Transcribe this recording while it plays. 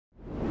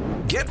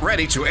Get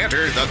ready to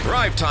enter the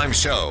Thrivetime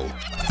Show.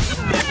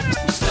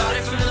 We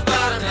started from the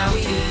bottom, now we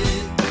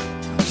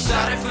here. We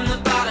started from the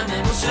bottom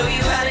and we'll show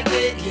you how to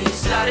get here.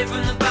 Started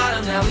from the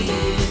bottom, now we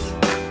here.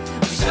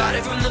 We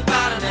started from the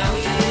bottom, now we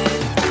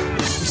here.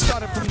 We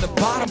started from the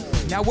bottom,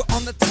 now we're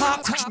on the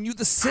top. Teaching you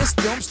the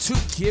systems to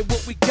get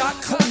what we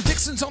got. Colin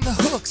Dixon's on the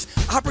hooks,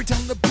 I break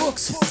down the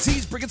books.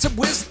 Z's bringing some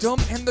wisdom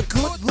and the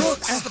good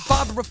looks. As the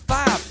father of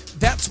five,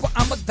 that's why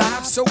I'm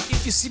alive. So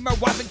if you see my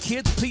wife and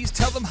kids, please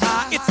tell them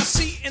hi. It's the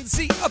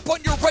C&Z up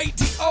on your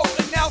radio.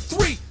 And now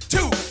 3, 2,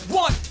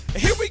 1,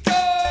 here we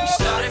go. We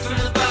started from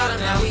the bottom,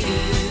 now we here.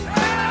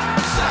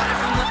 We started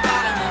from the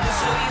bottom and we'll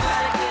show you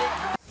how to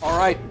get. All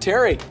right,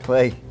 Terry.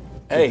 Clay,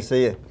 Hey, good to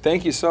see you.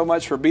 Thank you so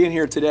much for being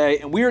here today.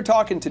 And we are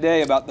talking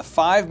today about the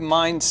 5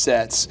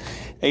 mindsets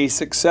a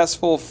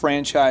successful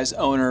franchise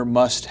owner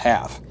must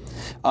have.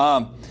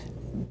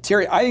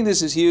 Terry, I think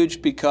this is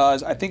huge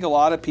because I think a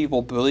lot of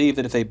people believe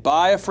that if they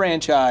buy a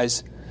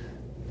franchise,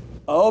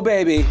 oh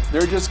baby,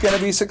 they're just going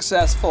to be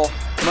successful.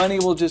 Money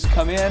will just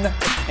come in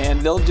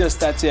and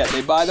that's it.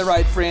 They buy the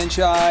right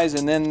franchise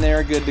and then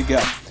they're good to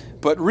go.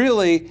 But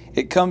really,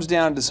 it comes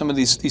down to some of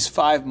these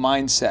 5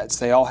 mindsets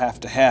they all have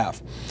to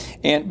have.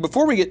 And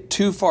before we get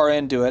too far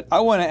into it,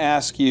 I want to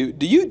ask you,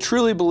 do you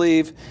truly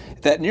believe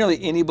that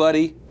nearly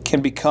anybody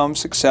can become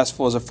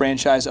successful as a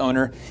franchise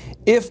owner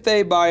if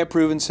they buy a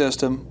proven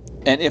system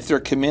and if they're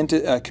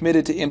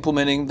committed to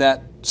implementing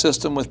that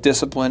system with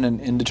discipline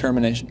and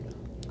determination?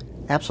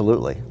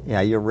 Absolutely. Yeah,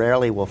 you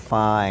rarely will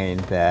find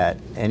that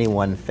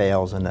anyone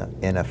fails in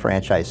a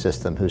franchise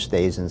system who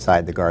stays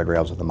inside the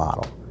guardrails of the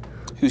model.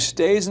 Who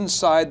stays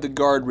inside the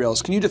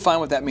guardrails. Can you define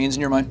what that means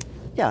in your mind?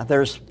 Yeah,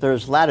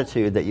 there's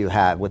latitude that you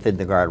have within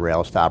the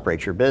guardrails to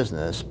operate your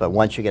business, but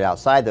once you get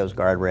outside those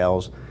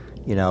guardrails,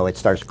 you know, it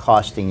starts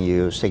costing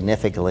you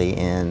significantly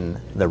in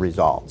the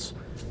results.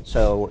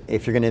 So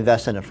if you're going to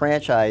invest in a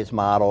franchise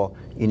model,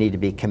 you need to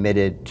be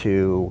committed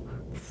to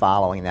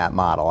following that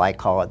model. I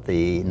call it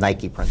the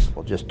Nike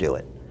principle, just do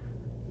it.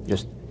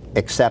 Just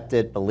accept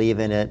it, believe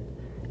in it,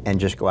 and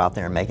just go out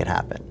there and make it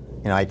happen.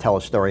 You know, I tell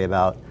a story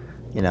about,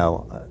 you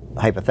know,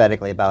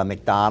 hypothetically about a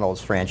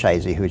McDonald's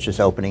franchisee who's just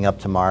opening up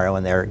tomorrow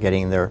and they're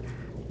getting their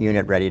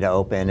unit ready to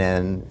open,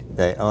 and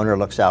the owner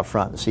looks out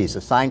front and sees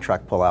the sign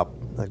truck pull up.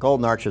 The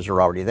golden arches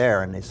are already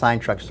there, and the sign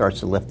truck starts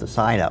to lift the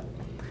sign up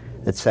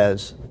that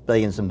says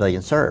billions and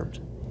billions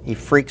served. He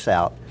freaks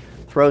out,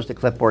 throws the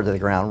clipboard to the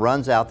ground,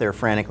 runs out there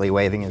frantically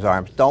waving his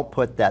arms. Don't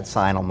put that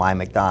sign on my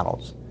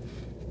McDonald's.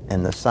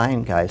 And the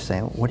sign guy's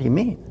saying, what do you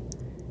mean?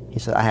 He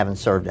said, I haven't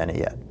served any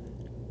yet.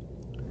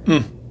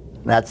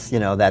 That's, you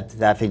know,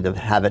 that thing to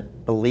have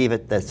it, believe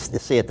it, to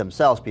see it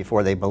themselves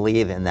before they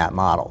believe in that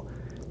model.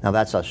 Now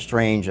that's a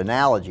strange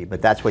analogy,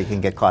 but that's what you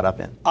can get caught up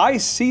in. I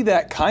see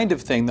that kind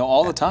of thing though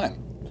all the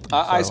time.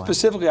 I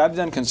specifically, I've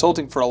done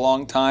consulting for a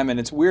long time, and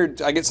it's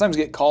weird. I sometimes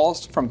get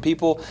calls from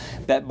people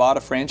that bought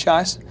a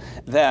franchise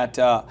that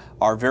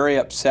are very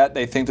upset.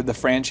 They think that the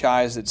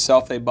franchise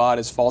itself they bought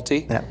is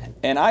faulty. Yeah.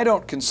 And I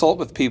don't consult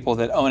with people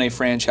that own a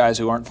franchise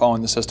who aren't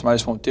following the system. I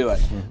just won't do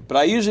it. But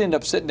I usually end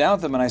up sitting down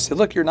with them and I say,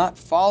 look, you're not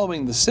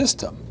following the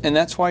system, and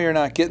that's why you're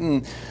not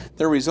getting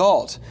the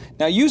results.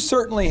 Now, you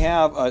certainly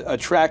have a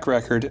track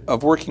record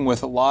of working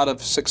with a lot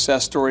of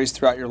success stories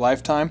throughout your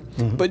lifetime.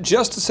 But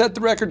just to set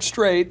the record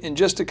straight and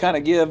just to kind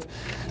of give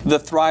the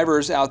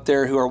thrivers out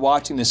there who are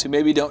watching this who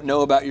maybe don't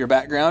know about your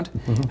background,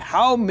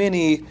 how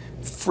many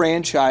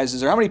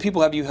franchises or how many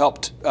people have you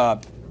helped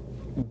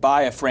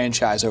buy a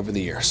franchise over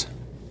the years?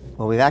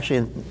 Well, we've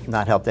actually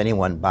not helped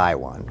anyone buy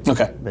one.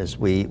 Okay. Because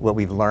what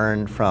we've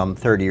learned from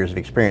 30 years of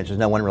experience is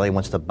no one really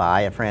wants to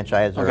buy a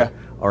franchise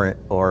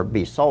or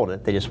be sold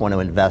it. They just want to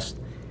invest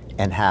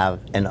and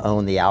have and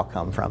own the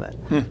outcome from it.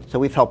 So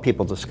we've helped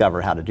people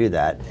discover how to do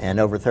that. And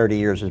over 30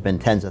 years, there's been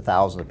tens of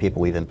thousands of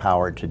people we've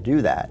empowered to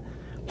do that.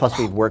 Plus,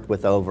 we've worked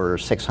with over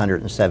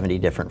 670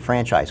 different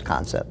franchise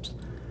concepts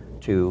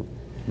to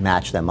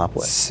match them up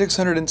with.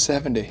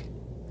 670.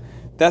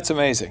 That's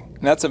amazing.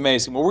 That's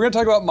amazing. Well, we're going to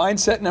talk about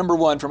mindset number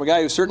 1 from a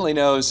guy who certainly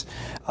knows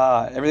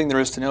everything there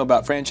is to know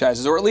about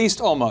franchises, or at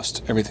least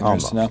almost everything there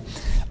is to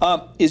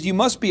know, is you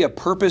must be a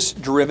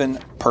purpose-driven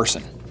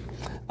person.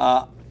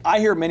 I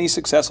hear many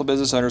successful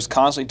business owners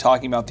constantly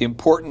talking about the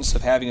importance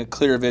of having a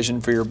clear vision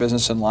for your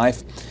business and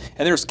life.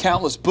 And there's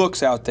countless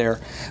books out there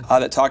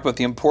that talk about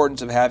the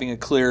importance of having a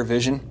clear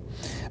vision.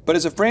 But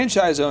as a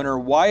franchise owner,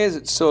 why is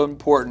it so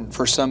important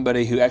for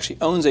somebody who actually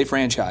owns a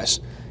franchise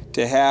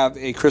to have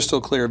a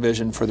crystal clear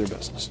vision for their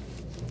business?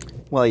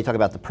 Well, you talk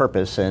about the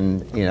purpose,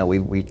 and you know,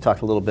 we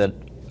talked a little bit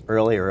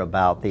earlier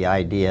about the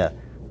idea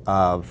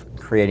of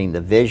creating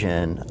the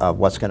vision of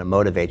what's going to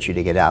motivate you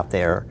to get out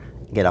there,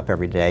 get up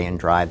every day and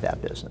drive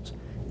that business.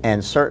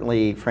 And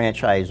certainly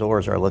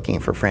franchisors are looking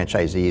for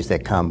franchisees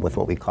that come with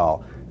what we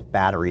call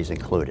batteries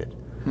included.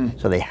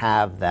 So they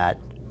have that,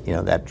 you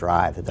know, that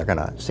drive that they're going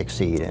to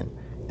succeed in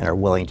and are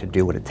willing to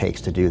do what it takes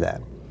to do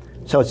that.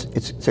 So it's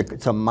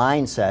a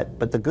mindset,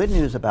 but the good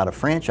news about a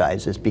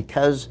franchise is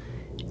because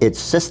it's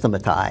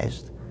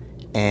systematized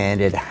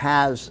and it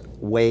has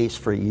ways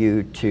for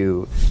you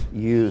to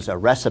use a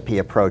recipe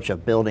approach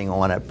of building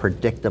on a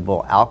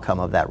predictable outcome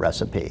of that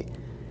recipe.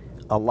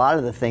 A lot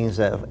of the things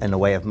that, in the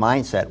way of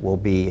mindset, will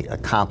be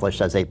accomplished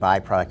as a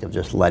byproduct of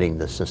just letting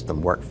the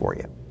system work for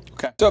you.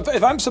 Okay. So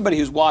if I'm somebody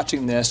who's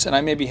watching this and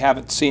I maybe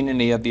haven't seen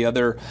any of the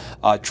other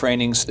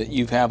trainings that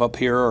you have up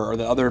here or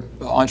the other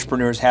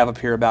entrepreneurs have up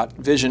here about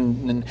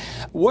vision, and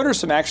what are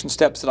some action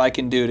steps that I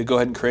can do to go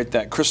ahead and create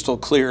that crystal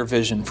clear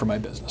vision for my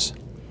business?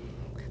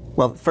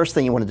 Well, the first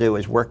thing you want to do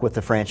is work with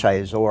the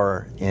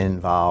franchisor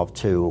involved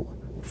to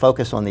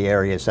focus on the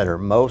areas that are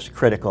most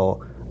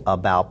critical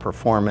about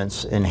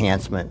performance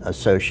enhancement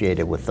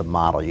associated with the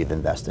model you've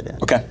invested in.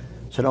 Okay.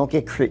 So don't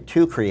get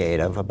too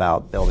creative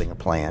about building a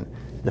plan.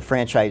 The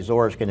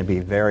franchisor is going to be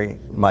very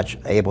much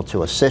able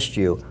to assist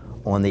you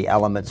on the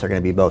elements that are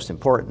going to be most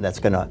important, that's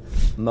going to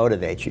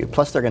motivate you.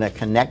 Plus they're going to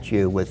connect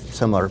you with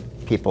similar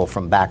people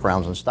from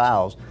backgrounds and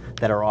styles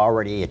that are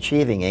already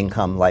achieving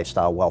income,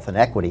 lifestyle, wealth, and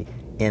equity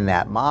in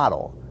that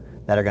model,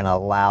 that are going to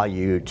allow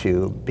you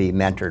to be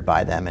mentored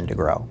by them and to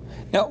grow.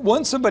 Now,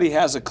 once somebody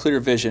has a clear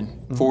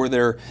vision for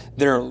their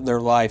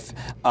life,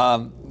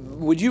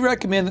 would you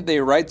recommend that they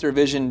write their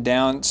vision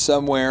down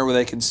somewhere where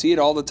they can see it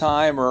all the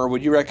time, or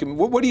would you recommend,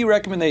 what do you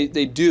recommend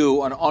they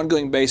do on an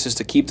ongoing basis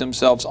to keep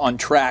themselves on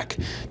track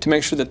to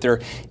make sure that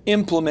they're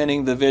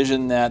implementing the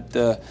vision that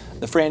the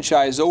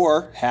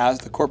franchisor has,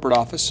 the corporate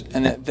office,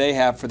 and that they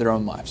have for their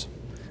own lives?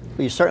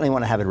 Well, you certainly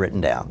want to have it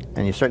written down,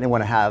 and you certainly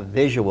want to have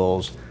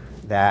visuals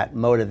that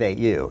motivate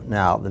you.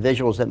 Now, the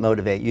visuals that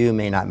motivate you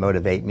may not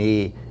motivate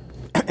me,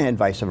 and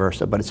vice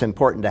versa, but it's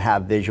important to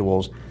have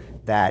visuals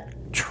that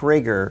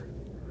trigger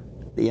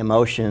the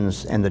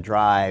emotions and the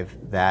drive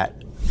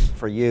that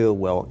for you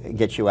will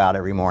get you out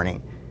every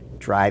morning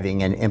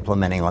driving and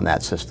implementing on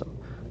that system.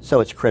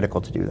 So it's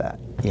critical to do that.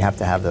 You have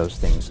to have those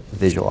things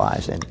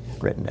visualized and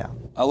written down.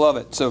 I love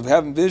it. So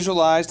have them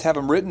visualized, have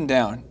them written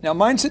down. Now,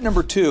 mindset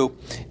number 2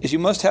 is you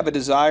must have a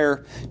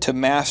desire to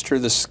master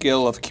the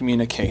skill of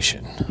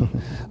communication.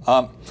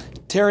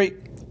 Terry,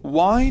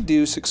 why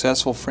do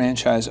successful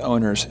franchise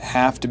owners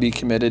have to be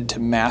committed to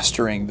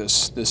mastering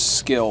this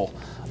skill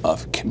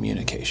of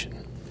communication?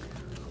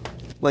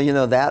 Well, you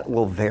know, that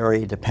will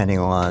vary depending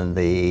on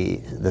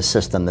the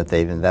system that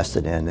they've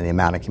invested in and the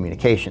amount of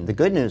communication. The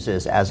good news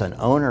is, as an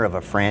owner of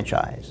a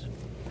franchise,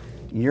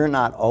 you're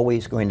not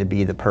always going to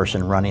be the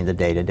person running the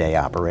day-to-day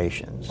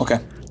operations. Okay.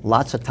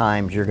 Lots of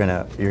times you're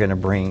gonna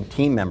bring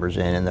team members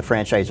in, and the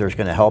franchisor is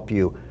going to help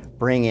you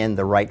bring in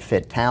the right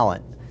fit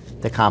talent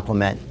to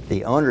complement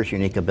the owner's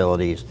unique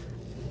abilities,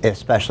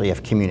 especially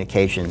if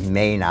communication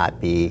may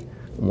not be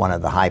one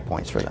of the high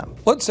points for them.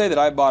 Let's say that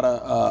I bought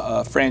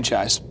a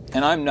franchise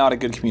and I'm not a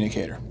good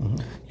communicator.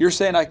 You're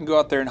saying I can go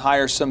out there and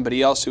hire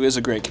somebody else who is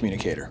a great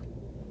communicator?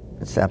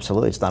 It's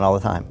absolutely, it's not all the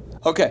time.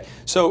 Okay,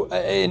 so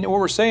and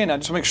what we're saying, I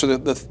just want to make sure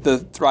that the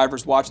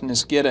Thrivers watching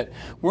this get it.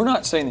 We're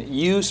not saying that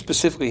you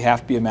specifically have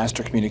to be a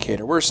master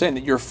communicator. We're saying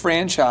that your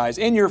franchise,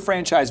 in your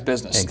franchise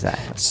business,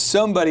 exactly,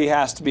 somebody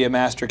has to be a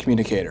master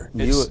communicator.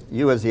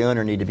 You as the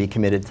owner need to be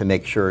committed to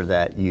make sure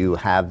that you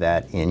have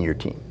that in your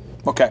team.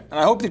 Okay, and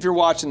I hope that if you're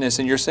watching this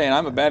and you're saying,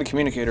 I'm a bad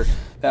communicator,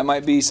 that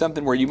might be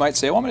something where you might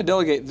say, well, I'm going to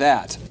delegate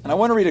that. And I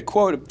want to read a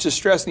quote to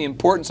stress the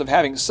importance of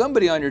having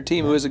somebody on your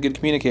team who is a good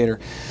communicator.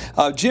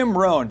 Jim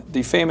Rohn,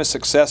 the famous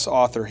success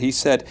author, he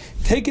said,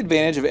 take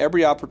advantage of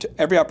every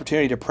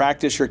opportunity to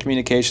practice your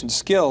communication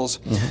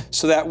skills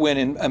so that when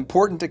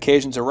important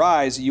occasions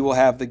arise, you will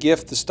have the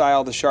gift, the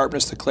style, the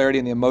sharpness, the clarity,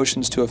 and the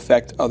emotions to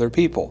affect other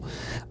people.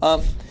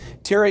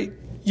 Terry,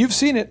 you've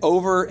seen it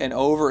over and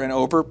over and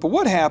over, but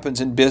what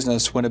happens in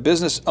business when a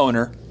business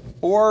owner,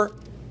 or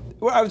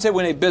I would say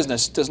when a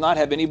business does not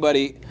have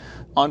anybody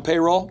on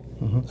payroll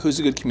who's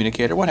a good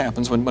communicator? What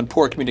happens when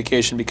poor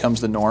communication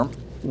becomes the norm?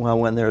 Well,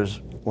 when there's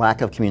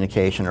lack of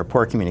communication or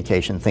poor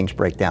communication, things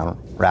break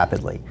down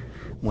rapidly.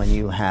 When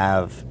you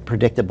have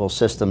predictable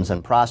systems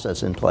and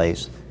process in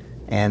place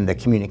and the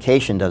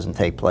communication doesn't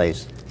take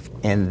place,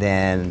 and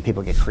then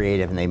people get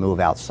creative and they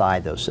move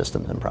outside those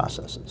systems and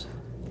processes.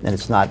 And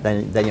it's not,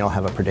 then you don't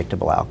have a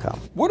predictable outcome.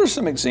 What are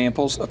some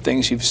examples of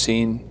things you've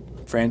seen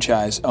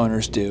franchise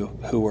owners do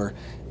who were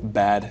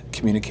bad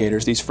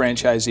communicators? These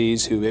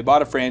franchisees who, they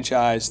bought a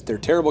franchise, they're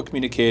terrible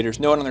communicators,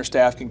 no one on their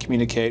staff can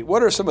communicate.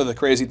 What are some of the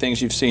crazy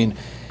things you've seen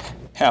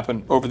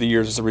happen over the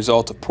years as a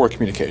result of poor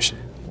communication?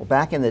 Well,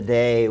 back in the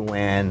day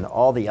when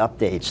all the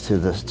updates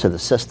to the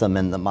system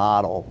and the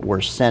model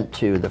were sent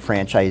to the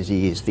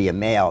franchisees via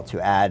mail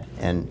to add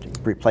and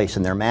replace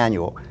in their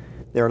manual,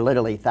 there are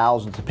literally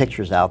thousands of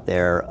pictures out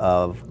there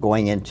of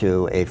going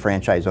into a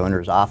franchise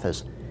owner's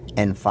office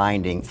and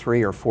finding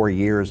 3 or 4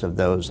 years of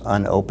those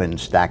unopened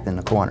stacked in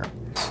the corner.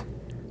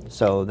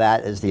 So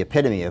that is the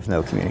epitome of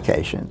no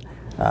communication.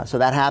 So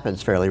that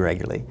happens fairly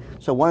regularly.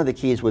 So one of the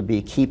keys would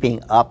be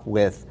keeping up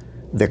with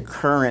the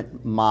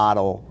current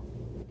model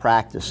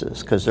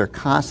practices, because they're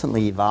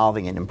constantly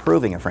evolving and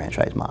improving a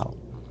franchise model.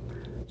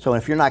 So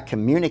if you're not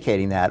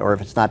communicating that, or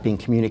if it's not being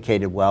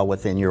communicated well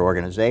within your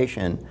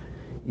organization,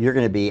 you're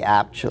going to be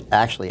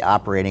actually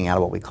operating out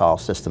of what we call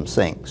system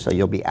sync. So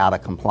you'll be out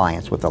of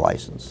compliance with the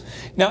license.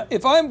 Now,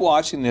 if I'm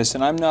watching this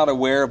and I'm not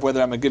aware of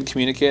whether I'm a good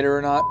communicator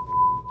or not,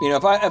 you know,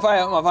 if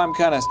I'm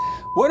kind of,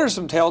 what are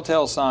some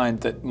telltale signs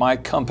that my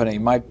company,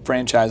 my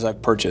franchise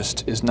I've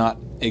purchased, is not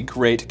a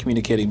great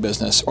communicating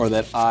business, or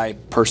that I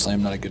personally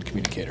am not a good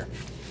communicator?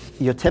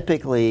 You'll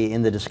typically,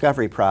 in the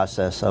discovery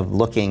process of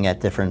looking at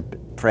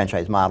different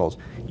franchise models,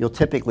 you'll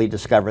typically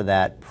discover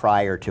that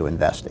prior to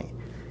investing.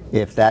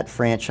 If that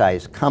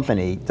franchise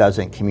company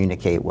doesn't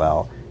communicate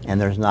well and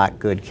there's not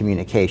good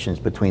communications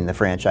between the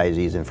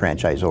franchisees and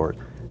franchisors,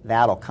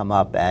 that'll come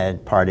up as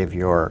part of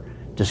your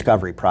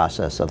discovery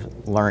process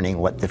of learning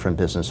what different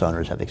business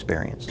owners have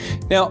experienced.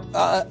 Now,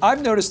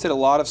 I've noticed that a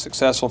lot of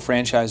successful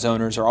franchise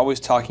owners are always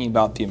talking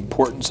about the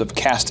importance of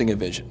casting a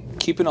vision,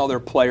 keeping all their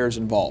players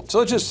involved. So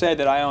let's just say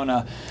that I own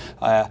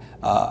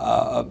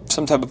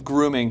some type of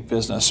grooming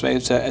business. Maybe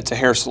it's a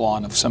hair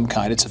salon of some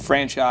kind. It's a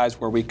franchise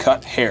where we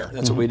cut hair.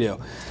 That's what we do.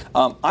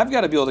 I've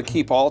got to be able to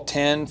keep all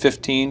 10,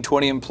 15,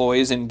 20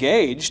 employees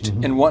engaged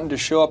and wanting to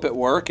show up at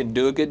work and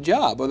do a good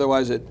job.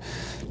 Otherwise, it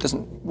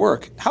doesn't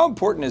work. How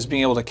important is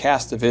being able to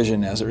cast a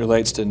vision as it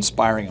relates to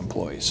inspiring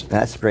employees?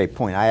 That's a great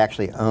point. I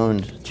actually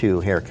owned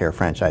 2 hair care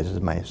franchises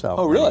myself.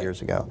 Oh, really?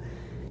 Years ago.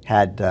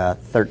 Had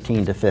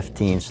 13 to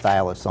 15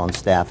 stylists on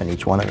staff in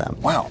each one of them.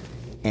 Wow.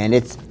 And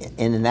it's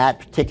in that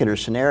particular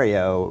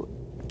scenario,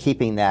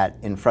 keeping that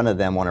in front of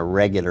them on a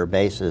regular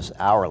basis,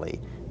 hourly,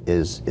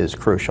 is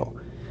crucial.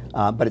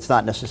 But it's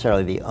not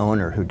necessarily the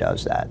owner who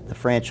does that. The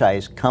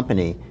franchise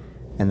company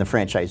and the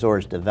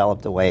franchisors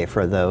developed a way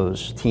for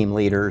those team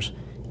leaders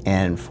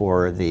and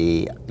for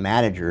the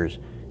managers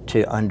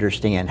to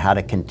understand how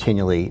to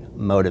continually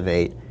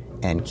motivate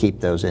and keep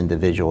those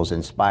individuals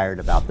inspired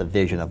about the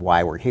vision of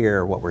why we're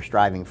here, what we're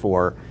striving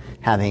for,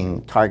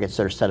 having targets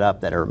that are set up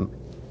that are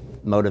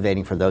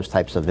motivating for those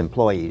types of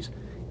employees,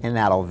 and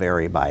that'll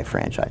vary by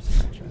franchise to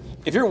franchise.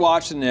 If you're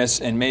watching this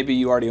and maybe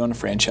you already own a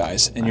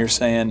franchise and you're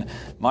saying,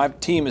 my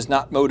team is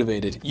not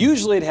motivated,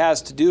 usually it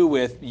has to do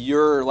with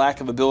your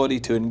lack of ability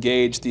to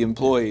engage the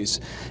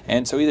employees.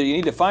 And so either you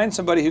need to find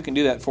somebody who can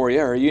do that for you,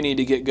 or you need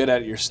to get good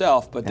at it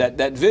yourself. But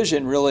that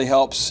vision really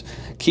helps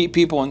keep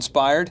people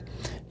inspired.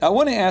 I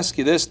want to ask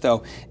you this,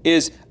 though,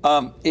 is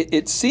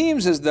it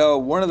seems as though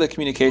one of the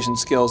communication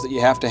skills that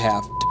you have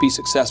to be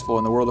successful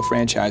in the world of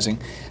franchising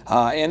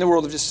and the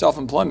world of just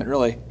self-employment,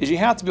 really, is you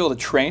have to be able to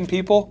train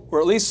people, or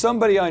at least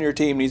somebody on your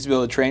team needs to be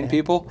able to train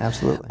people.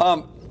 Absolutely.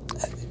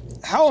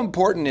 How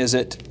important is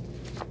it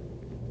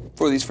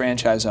for these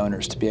franchise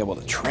owners to be able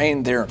to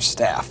train their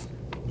staff?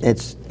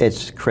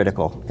 It's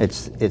critical.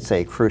 It's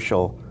a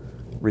crucial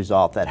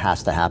result that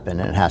has to happen,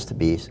 and it has to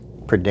be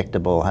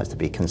predictable, has to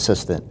be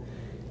consistent.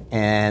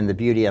 And the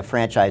beauty of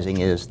franchising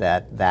is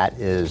that that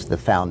is the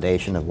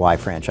foundation of why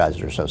franchises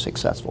are so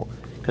successful,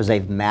 because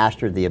they've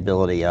mastered the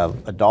ability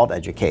of adult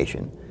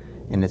education.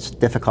 And it's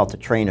difficult to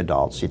train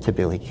adults. You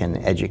typically can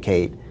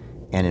educate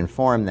and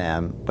inform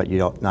them, but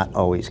you not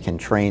always can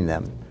train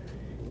them.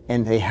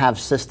 And they have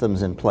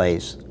systems in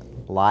place,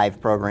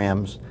 live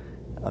programs,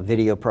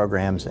 video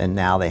programs, and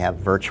now they have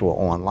virtual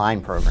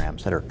online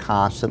programs that are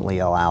constantly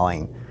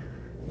allowing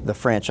the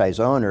franchise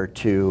owner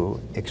to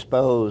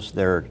expose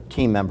their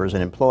team members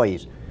and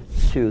employees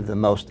to the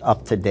most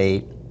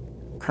up-to-date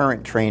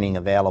current training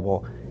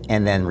available,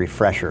 and then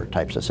refresher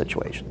types of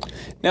situations.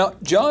 Now,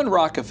 John D.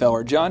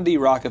 Rockefeller,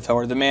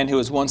 the man who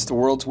was once the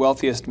world's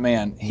wealthiest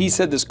man, he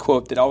said this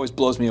quote that always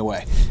blows me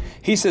away.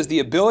 He says, "The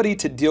ability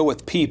to deal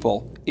with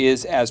people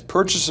is as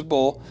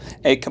purchasable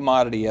a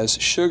commodity as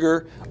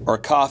sugar or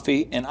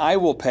coffee, and I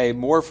will pay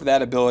more for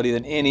that ability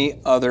than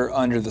any other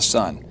under the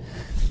sun."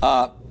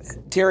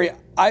 Terry,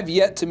 I've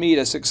yet to meet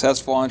a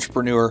successful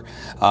entrepreneur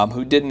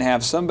who didn't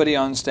have somebody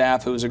on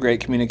staff who was a great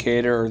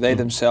communicator, or they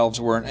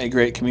themselves weren't a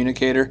great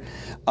communicator.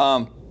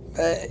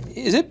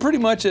 Is it pretty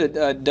much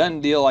a done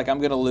deal, like I'm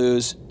going to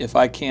lose if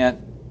I can't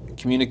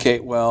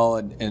communicate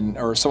well,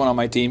 or someone on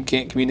my team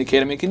can't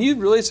communicate? I mean, can you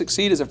really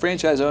succeed as a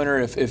franchise owner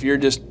if you're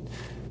just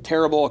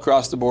terrible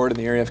across the board in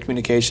the area of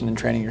communication and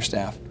training your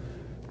staff?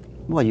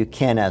 Well, you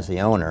can as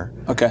the owner,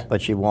 okay,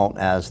 but you won't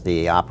as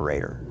the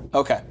operator.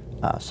 Okay.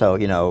 So,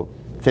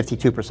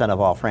 52%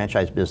 of all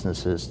franchise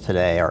businesses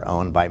today are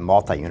owned by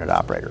multi-unit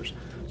operators.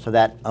 So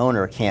that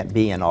owner can't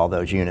be in all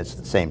those units at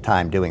the same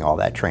time doing all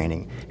that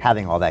training,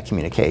 having all that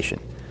communication.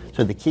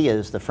 So the key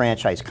is the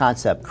franchise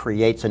concept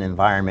creates an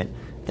environment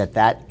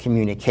that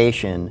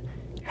communication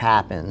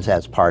happens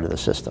as part of the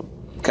system.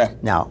 Okay.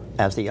 Now,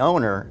 as the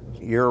owner,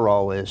 your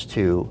role is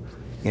to,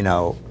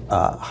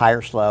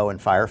 hire slow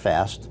and fire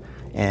fast,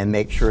 and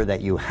make sure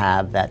that you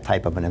have that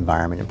type of an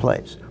environment in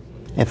place.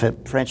 If a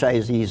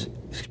franchisee's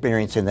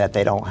experiencing that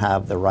they don't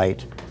have the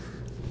right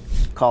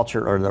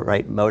culture or the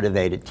right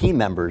motivated team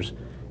members,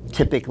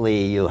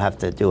 typically you have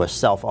to do a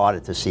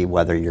self-audit to see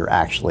whether you're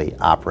actually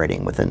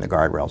operating within the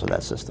guardrails of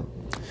that system.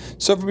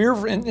 So from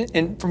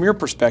your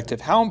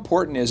perspective, how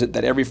important is it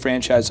that every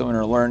franchise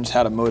owner learns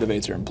how to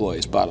motivate their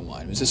employees, bottom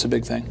line? Is this a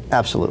big thing?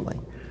 Absolutely.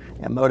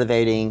 And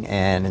motivating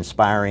and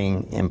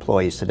inspiring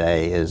employees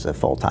today is a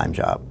full-time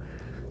job.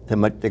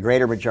 the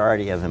greater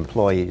majority of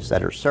employees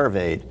that are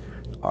surveyed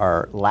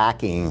are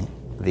lacking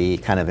the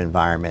kind of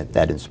environment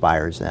that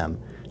inspires them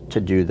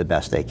to do the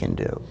best they can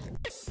do.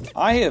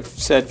 I have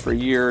said for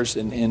years,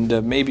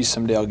 and maybe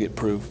someday I'll get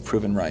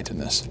proven right in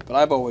this, but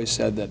I've always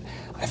said that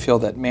I feel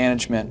that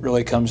management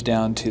really comes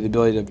down to the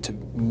ability to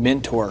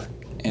mentor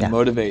and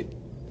motivate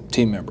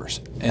team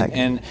members.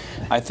 And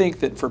I think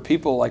that for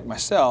people like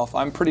myself,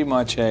 I'm pretty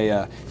much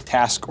a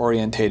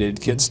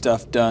task-orientated, get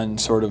stuff done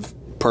sort of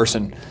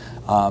person.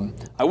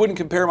 I wouldn't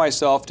compare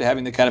myself to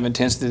having the kind of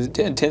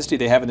intensity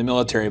they have in the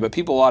military, but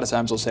people a lot of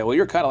times will say, well,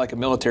 you're kind of like a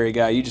military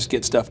guy, you just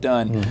get stuff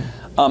done.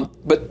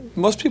 But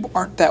most people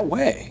aren't that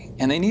way,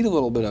 and they need a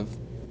little bit of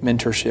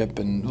mentorship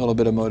and a little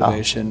bit of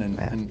motivation,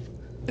 and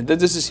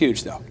this is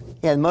huge, though.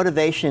 Yeah,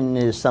 motivation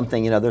is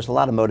something, there's a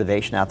lot of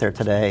motivation out there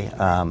today,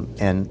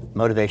 and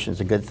motivation is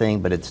a good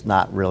thing, but it's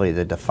not really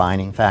the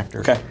defining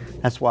factor. Okay.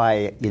 That's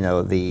why,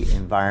 the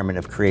environment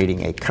of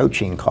creating a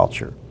coaching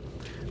culture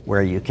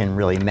where you can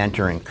really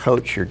mentor and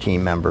coach your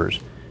team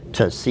members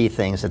to see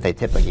things that they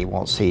typically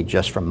won't see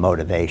just from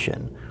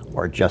motivation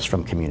or just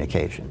from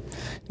communication.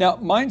 Now,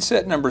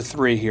 mindset number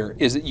 3 here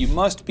is that you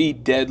must be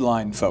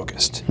deadline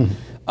focused.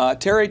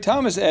 Terry,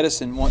 Thomas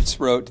Edison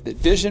once wrote that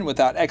vision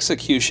without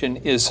execution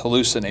is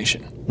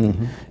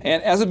hallucination.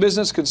 And as a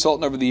business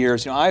consultant over the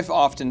years, I've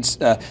often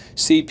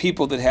see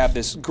people that have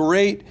this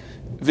great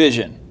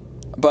vision,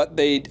 but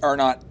they are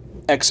not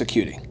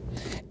executing.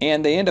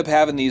 And they end up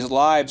having these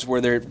lives where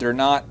they're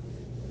not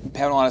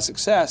having a lot of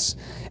success.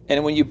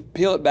 And when you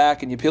peel it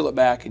back and you peel it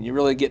back and you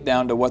really get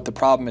down to what the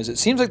problem is, it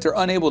seems like they're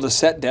unable to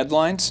set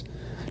deadlines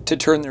to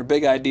turn their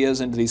big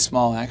ideas into these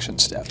small action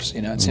steps.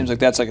 It seems like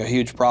that's like a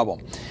huge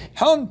problem.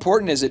 How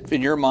important is it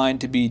in your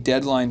mind to be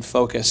deadline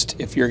focused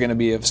if you're going to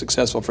be a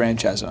successful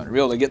franchise owner, be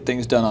able to get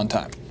things done on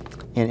time?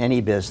 In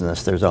any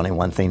business, there's only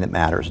one thing that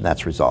matters, and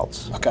that's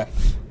results. Okay.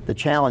 The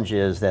challenge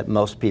is that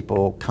most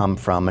people come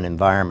from an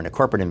environment, a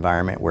corporate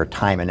environment, where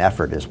time and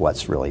effort is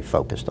what's really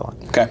focused on.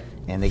 Okay.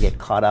 And they get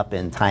caught up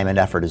in time and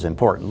effort is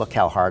important. Look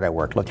how hard I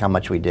worked. Look how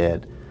much we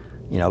did.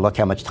 Look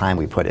how much time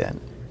we put in.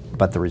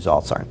 But the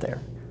results aren't there.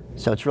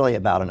 So it's really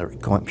about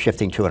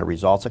shifting to a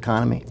results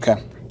economy.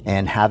 Okay.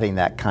 And having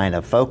that kind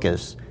of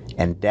focus,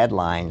 and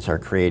deadlines are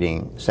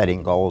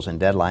setting goals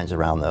and deadlines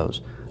around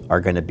those are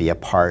going to be a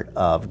part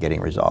of getting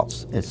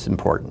results. It's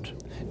important.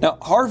 Now,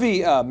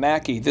 Harvey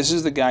Mackey, this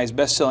is the guy, he's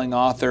best-selling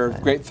author,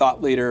 great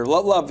thought leader.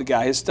 Love the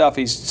guy. His stuff,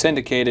 he's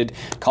syndicated,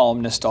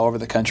 columnist all over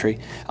the country.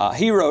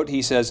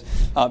 He says,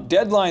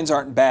 deadlines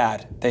aren't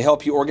bad. They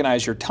help you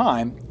organize your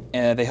time,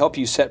 and they help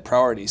you set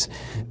priorities.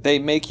 They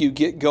make you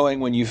get going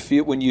when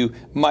you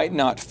might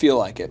not feel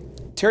like it.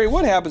 Terry,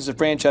 what happens to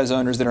franchise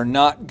owners that are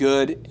not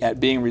good at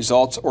being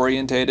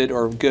results-orientated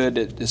or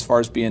good as far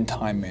as being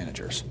time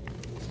managers?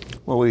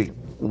 Well,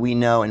 we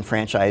know in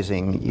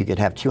franchising you could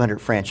have 200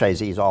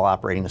 franchisees all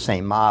operating the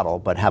same model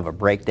but have a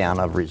breakdown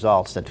of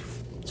results that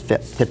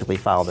typically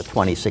follow the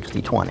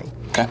 20-60-20.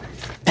 Okay.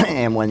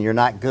 And when you're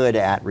not good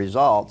at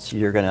results,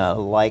 you're going to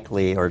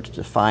likely, or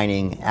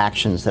defining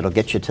actions that'll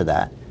get you to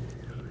that,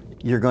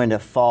 you're going to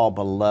fall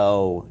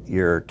below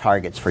your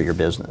targets for your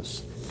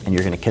business, and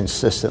you're going to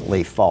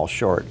consistently fall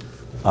short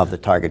of the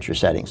targets you're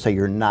setting. So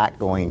you're not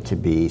going to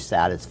be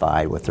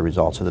satisfied with the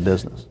results of the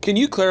business. Can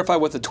you clarify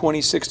what the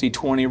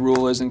 20-60-20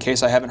 rule is in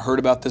case I haven't heard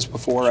about this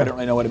before? Sure. I don't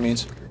really know what it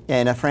means. Yeah,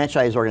 in a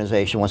franchise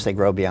organization, once they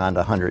grow beyond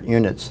 100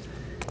 units,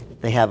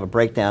 they have a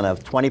breakdown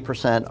of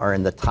 20% are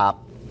in the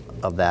top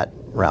of that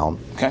realm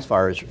as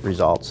far as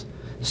results.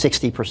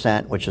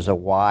 60%, which is a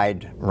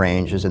wide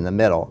range, is in the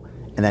middle,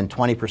 and then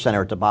 20%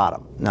 are at the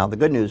bottom. Now the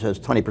good news is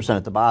 20%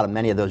 at the bottom,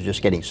 many of those are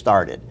just getting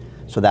started.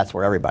 So that's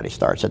where everybody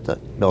starts, at the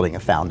building a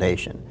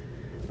foundation.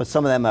 But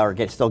some of them are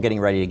still getting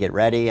ready to get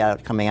ready,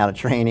 coming out of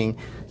training.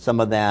 Some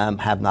of them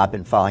have not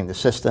been following the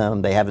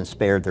system. They haven't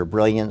spared their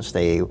brilliance.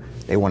 They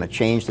want to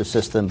change the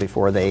system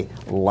before they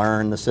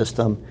learn the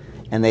system.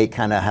 And they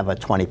kind of have a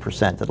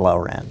 20% at the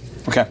lower end.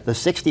 Okay. The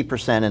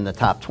 60% in the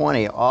top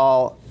 20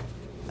 all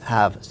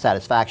have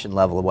satisfaction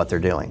level of what they're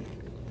doing.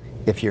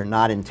 If you're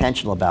not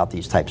intentional about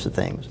these types of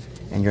things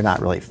and you're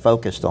not really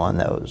focused on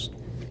those,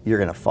 you're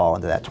going to fall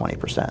into that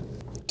 20%.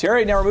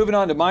 Terry, now we're moving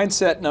on to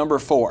mindset number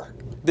 4.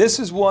 This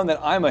is one that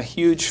I'm a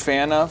huge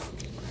fan of,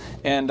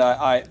 and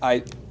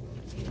I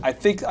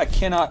think I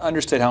cannot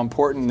understate how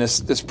important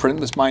this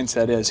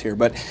mindset is here.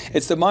 But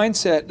it's the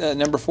mindset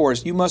number 4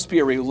 is you must be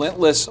a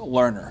relentless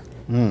learner.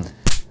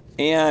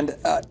 And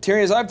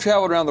Terry, as I've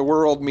traveled around the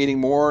world meeting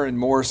more and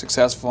more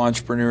successful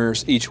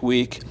entrepreneurs each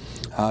week,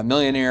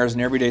 millionaires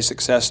and everyday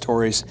success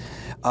stories,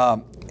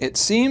 it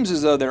seems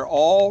as though they're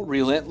all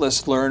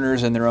relentless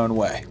learners in their own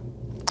way.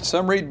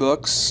 Some read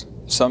books.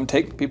 Some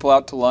take people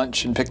out to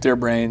lunch and pick their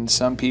brains.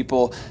 Some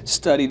people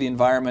study the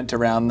environment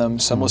around them.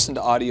 Some listen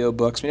to audio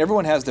books. I mean,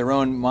 everyone has their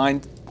own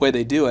mind way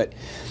they do it.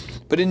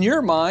 But in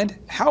your mind,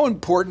 how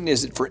important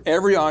is it for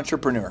every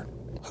entrepreneur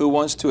who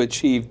wants to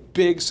achieve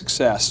big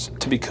success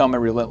to become a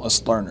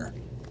relentless learner?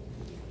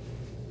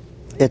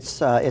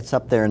 It's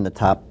up there in the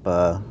top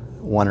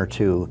 1 or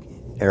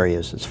 2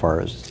 areas as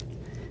far as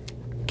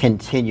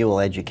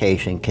continual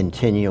education,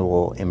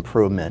 continual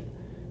improvement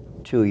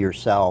to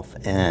yourself,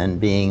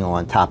 and being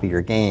on top of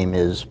your game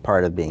is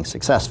part of being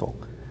successful.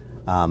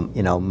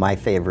 You know, my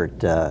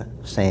favorite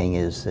saying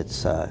is,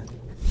 it's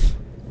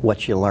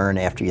what you learn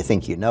after you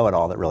think you know it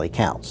all that really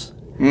counts.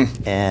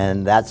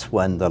 And that's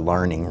when the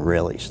learning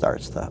really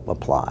starts to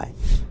apply.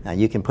 Now,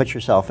 you can put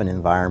yourself in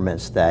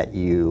environments that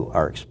you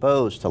are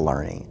exposed to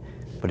learning,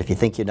 but if you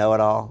think you know it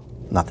all,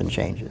 nothing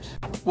changes.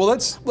 Well,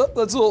 let's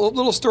a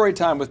little story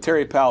time with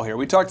Terry Powell here.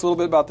 We talked a little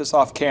bit about this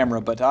off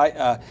camera, but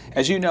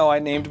as you know, I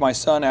named my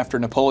son after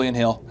Napoleon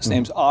Hill. His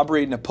name's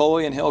Aubrey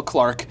Napoleon Hill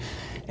Clark,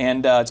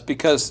 and it's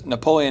because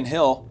Napoleon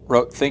Hill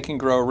wrote Think and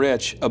Grow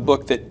Rich, a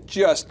book that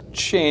just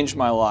changed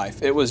my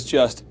life. It was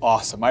just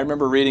awesome. I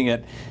remember reading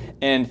it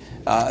and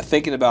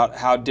thinking about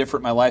how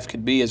different my life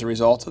could be as a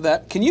result of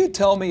that. Can you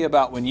tell me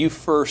about when you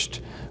first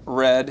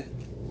read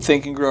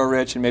Think and Grow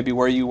Rich, and maybe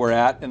where you were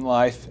at in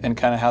life, and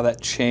kind of how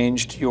that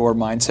changed your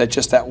mindset,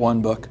 just that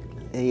one book?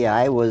 Yeah,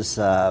 I was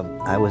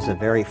a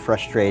very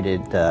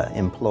frustrated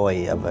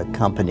employee of a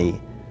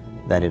company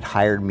that had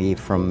hired me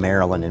from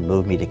Maryland and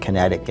moved me to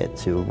Connecticut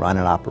to run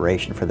an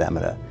operation for them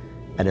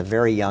at a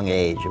very young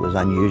age. It was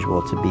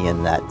unusual to be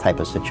in that type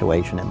of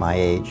situation at my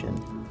age,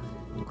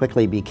 and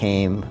quickly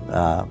became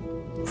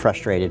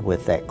frustrated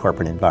with that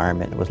corporate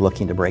environment. Was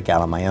looking to break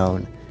out on my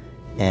own,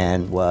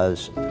 and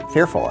was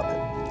fearful of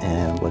it,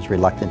 and was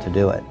reluctant to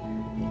do it.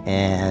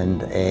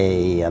 And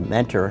a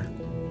mentor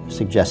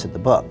suggested the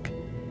book.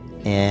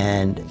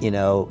 And, you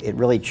know, it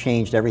really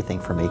changed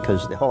everything for me,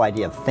 because the whole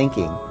idea of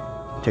thinking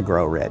to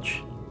grow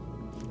rich,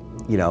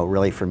 you know,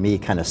 really for me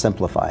kind of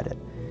simplified it.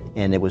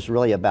 And it was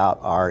really about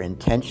our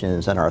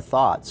intentions and our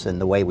thoughts and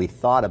the way we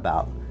thought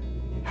about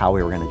how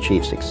we were going to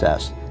achieve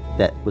success.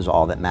 That was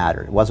all that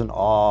mattered. It wasn't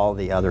all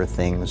the other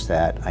things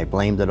that I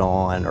blamed it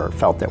on or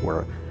felt that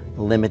were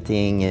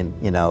limiting in,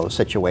 you know,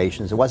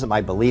 situations. It wasn't my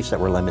beliefs that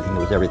were limiting, it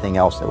was everything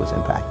else that was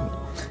impacting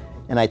me.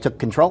 And I took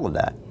control of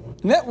that.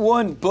 And that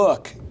one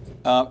book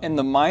and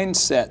the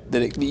mindset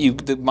that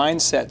the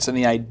mindsets and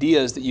the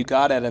ideas that you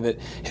got out of it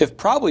have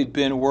probably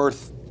been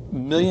worth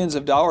millions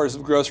of dollars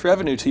of gross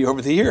revenue to you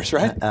over the years,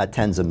 right?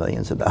 Tens of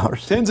millions of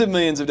dollars. Tens of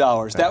millions of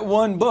dollars. Right. That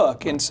one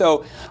book. And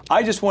so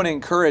I just want to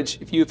encourage,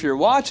 if you're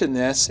watching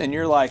this and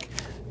you're like,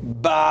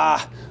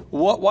 bah,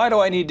 why do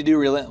I need to do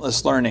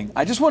relentless learning?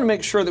 I just want to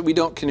make sure that we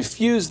don't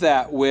confuse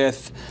that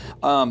with,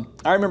 I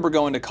remember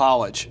going to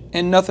college,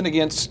 and nothing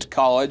against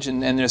college,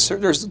 and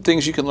there's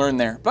things you can learn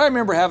there. But I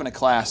remember having a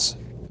class,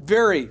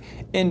 very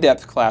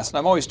in-depth class, and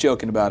I'm always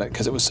joking about it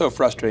because it was so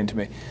frustrating to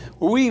me.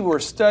 We were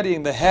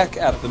studying the heck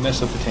out of the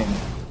Mesopotamia.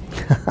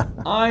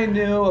 I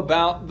knew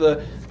about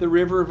the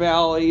river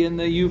valley and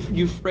the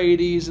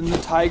Euphrates and the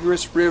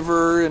Tigris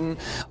River and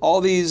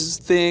all these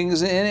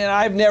things, and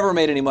I've never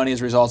made any money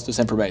as a result of this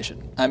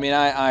information. I mean,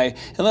 I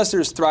unless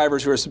there's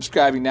Thrivers who are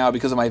subscribing now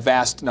because of my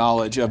vast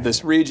knowledge of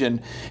this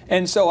region.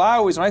 And so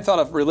when I thought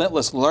of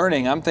relentless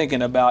learning, I'm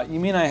thinking about, you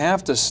mean I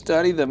have to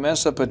study the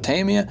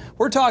Mesopotamia?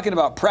 We're talking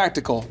about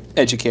practical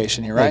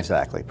education here, right?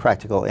 Exactly,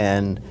 practical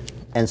and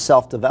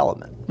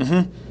self-development.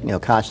 You know,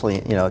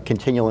 constantly, you know,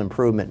 continual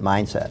improvement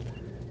mindset.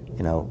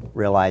 You know,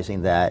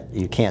 realizing that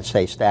you can't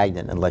stay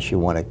stagnant unless you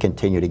want to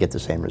continue to get the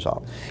same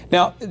result.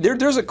 Now,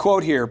 there's a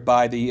quote here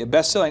by the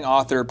best-selling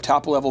author,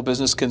 top-level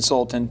business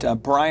consultant,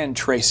 Brian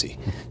Tracy.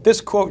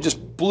 This quote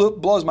just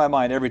blows my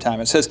mind every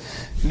time. It says,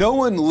 "No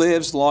one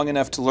lives long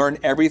enough to learn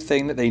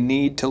everything that they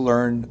need to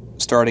learn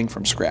starting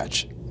from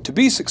scratch. To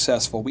be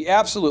successful, we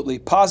absolutely,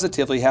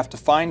 positively have to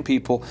find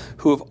people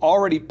who have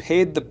already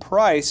paid the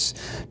price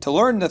to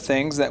learn the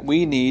things that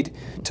we need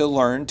to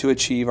learn to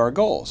achieve our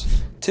goals."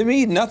 To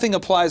me, nothing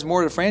applies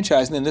more to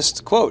franchising than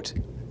this quote.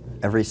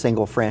 Every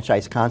single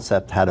franchise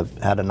concept had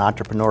an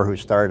entrepreneur who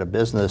started a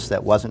business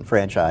that wasn't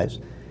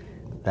franchised,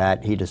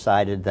 that he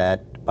decided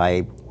that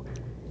by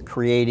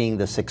creating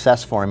the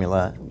success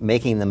formula,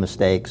 making the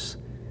mistakes,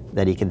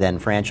 that he could then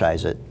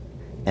franchise it.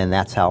 And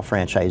that's how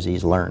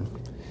franchisees learn.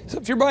 So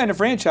if you're buying a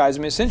franchise, I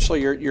mean,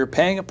 essentially you're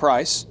paying a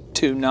price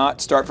to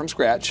not start from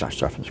scratch. Not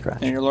start from scratch.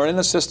 And you're learning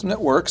a system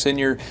that works, and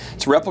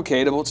it's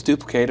replicatable, it's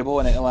duplicatable,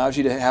 and it allows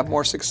you to have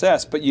more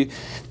success. But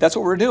that's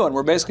what we're doing.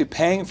 We're basically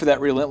paying for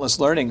that relentless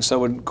learning. So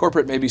when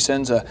corporate maybe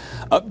sends a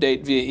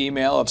update via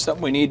email of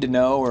something we need to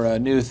know or a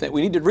new thing,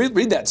 we need to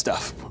read that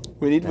stuff.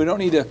 We don't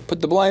need to put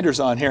the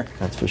blinders on here.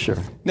 That's for sure.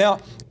 Now,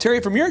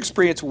 Terry, from your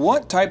experience,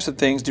 what types of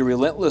things do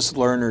relentless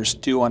learners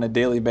do on a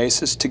daily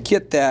basis to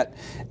get that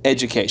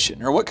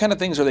education? Or what kind of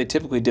things are they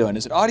typically doing?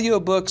 Is it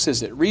audiobooks?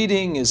 Is it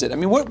reading? I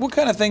mean, what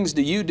kind of things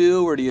do you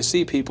do, or do you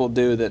see people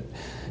do that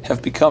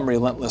have become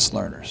relentless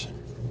learners?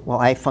 Well,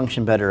 I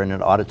function better in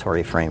an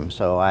auditory frame,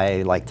 so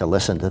I like to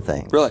listen to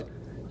things. Really?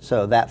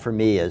 So that for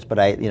me is, but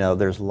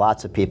there's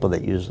lots of people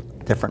that use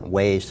different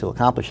ways to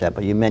accomplish that.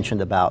 But you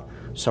mentioned about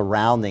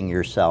surrounding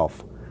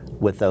yourself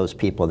with those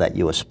people that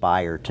you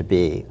aspire to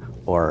be,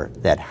 or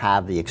that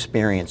have the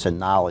experience and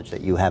knowledge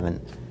that you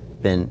haven't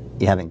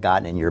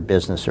gotten in your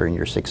business or in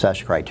your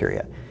success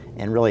criteria.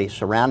 And really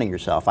surrounding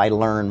yourself. I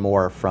learn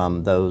more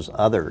from those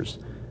others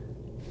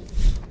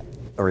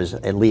or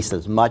at least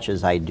as much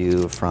as I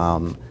do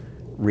from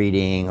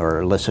reading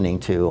or listening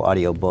to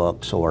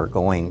audiobooks or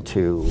going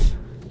to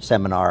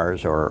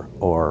seminars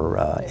or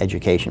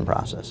education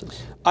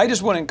processes. I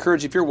just want to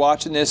encourage, if you're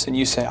watching this and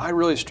you say, I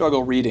really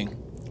struggle reading,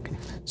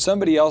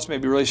 somebody else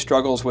maybe really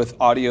struggles with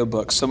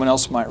audiobooks, someone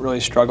else might really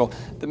struggle.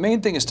 The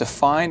main thing is to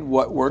find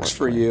what works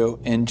for you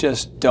and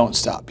just don't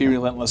stop. Be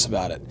relentless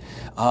about it.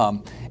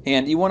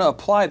 And you want to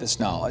apply this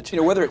knowledge.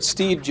 Whether it's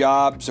Steve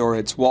Jobs or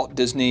it's Walt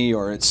Disney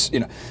or it's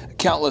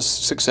countless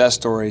success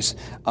stories.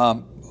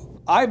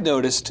 I've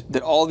noticed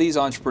that all these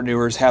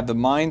entrepreneurs have the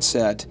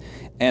mindset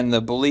and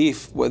the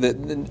belief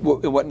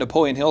what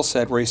Napoleon Hill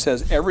said, where he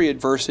says every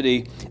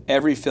adversity,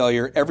 every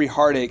failure, every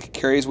heartache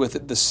carries with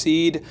it the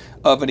seed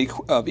of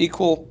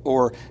equal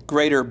or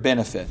greater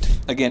benefit.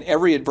 Again,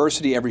 every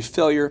adversity, every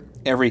failure,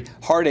 every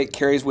heartache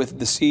carries with it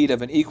the seed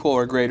of an equal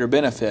or greater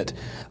benefit.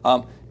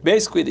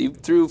 Basically,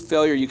 through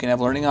failure you can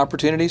have learning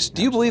opportunities.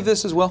 Do you believe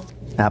this as well?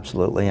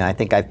 Absolutely, and I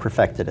think I've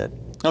perfected it.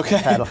 Okay,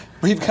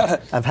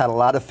 I've had a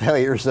lot of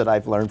failures that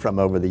I've learned from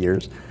over the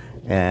years,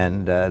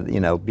 and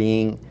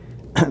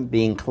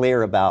being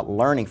clear about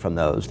learning from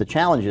those. The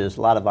challenge is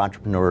a lot of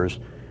entrepreneurs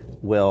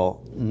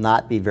will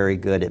not be very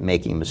good at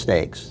making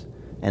mistakes,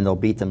 and they'll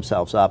beat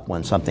themselves up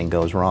when something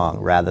goes wrong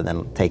rather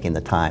than taking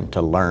the time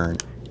to learn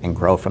and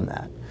grow from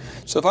that.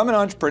 So if I'm an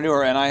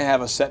entrepreneur and I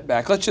have a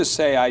setback, let's just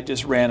say I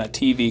just ran a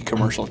TV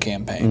commercial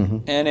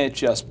campaign and it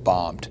just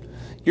bombed.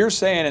 You're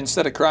saying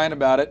instead of crying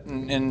about it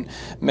and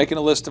making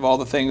a list of all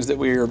the things that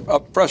we're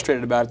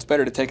frustrated about, it's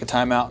better to take a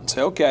time out and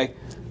say, okay,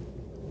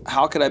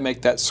 how could I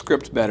make that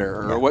script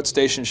better, or what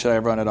station should I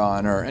run it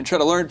on, and try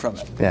to learn from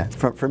it. Yeah,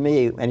 for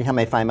me, anytime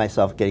I find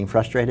myself getting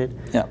frustrated,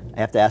 I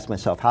have to ask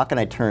myself, how can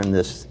I turn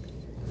this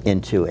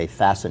into a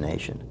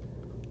fascination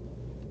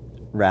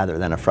rather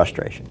than a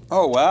frustration?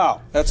 Oh,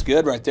 wow, that's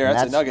good right there.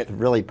 That's a nugget.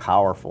 Really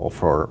powerful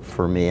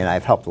for me, and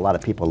I've helped a lot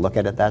of people look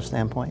at it that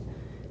standpoint.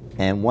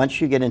 And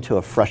once you get into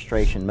a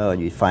frustration mode,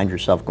 you find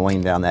yourself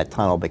going down that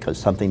tunnel because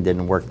something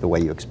didn't work the way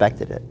you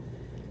expected it.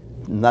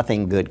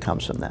 Nothing good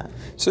comes from that.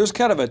 So there's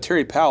kind of a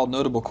Terry Powell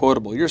notable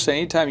quotable. You're saying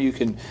anytime you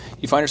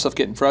find yourself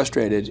getting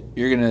frustrated,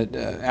 you're going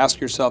to ask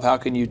yourself, how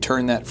can you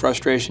turn that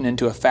frustration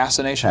into a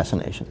fascination?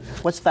 Fascination.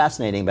 What's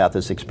fascinating about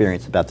this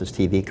experience, about this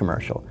TV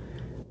commercial,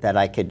 that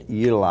I could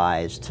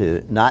utilize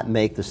to not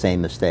make the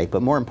same mistake,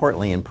 but more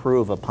importantly,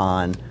 improve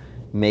upon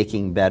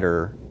making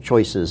better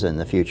choices in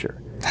the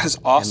future. That is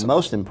awesome. And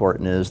most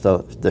important is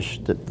the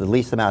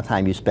least amount of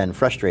time you spend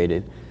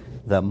frustrated,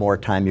 the more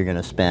time you're going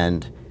to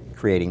spend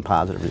creating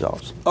positive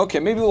results.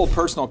 Okay, maybe a little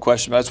personal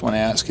question, but I just want to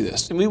ask you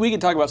this. And we can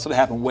talk about something that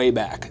happened way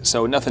back,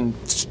 so nothing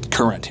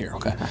current here,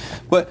 okay?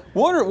 But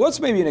what's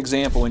maybe an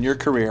example in your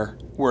career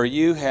where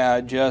you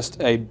had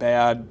just a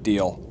bad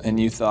deal and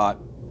you thought,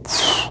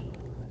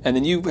 and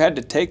then you had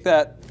to take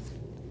that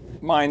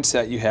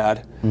mindset you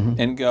had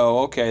and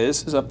go, okay,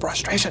 this is a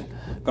frustration,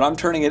 but I'm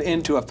turning it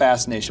into a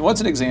fascination. What's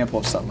an example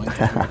of something like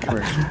that in your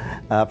career?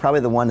 Probably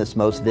the one that's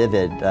most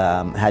vivid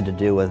had to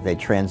do with a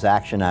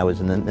transaction. I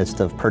was in the midst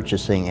of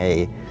purchasing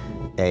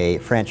a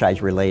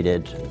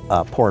franchise-related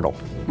portal.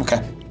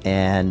 Okay.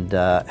 And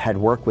had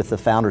worked with the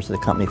founders of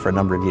the company for a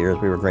number of years.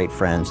 We were great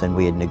friends, and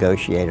we had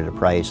negotiated a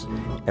price.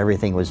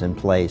 Everything was in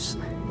place,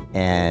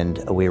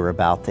 and we were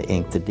about to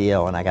ink the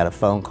deal, and I got a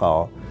phone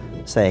call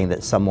saying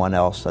that someone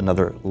else,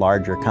 another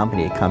larger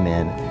company, had come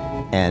in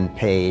and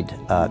paid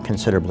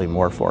considerably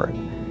more for it.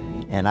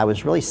 And I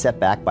was really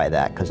set back by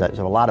that because there's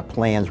a lot of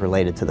plans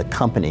related to the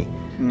company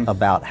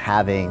about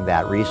having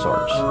that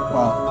resource.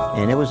 Wow.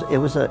 And it was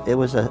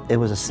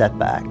a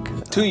setback.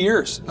 2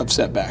 years of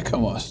setback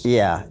almost.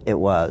 Yeah, it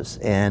was.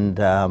 And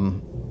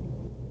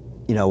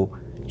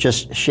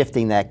just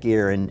shifting that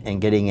gear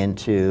and getting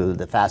into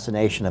the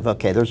fascination of,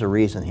 okay, there's a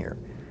reason here.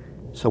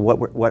 So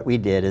what we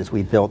did is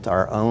we built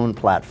our own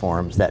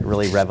platforms that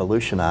really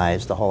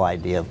revolutionized the whole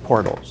idea of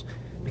portals,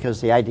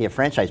 because the idea of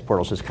franchise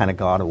portals has kind of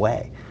gone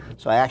away.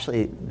 So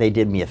they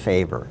did me a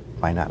favor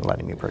by not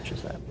letting me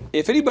purchase that.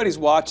 If anybody's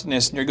watching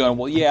this and you're going,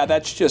 well, yeah,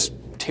 that's just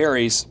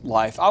Terry's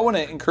life, I want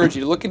to encourage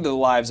you to look into the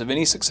lives of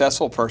any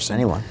successful person.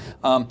 Anyone.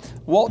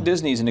 Walt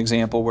Disney's an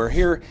example where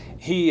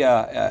he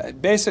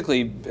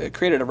basically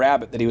created a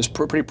rabbit that he was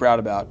pretty proud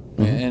about.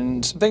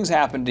 And some things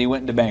happened and he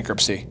went into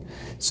bankruptcy.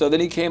 So then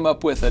he came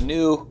up with a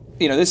new,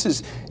 this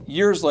is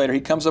years later, he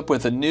comes up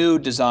with a new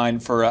design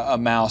for a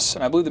mouse.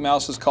 And I believe the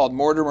mouse is called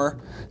Mortimer.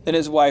 Then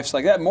his wife's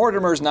like, that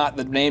Mortimer's not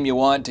the name you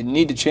want, and you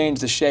need to change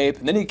the shape.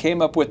 And then he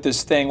came up with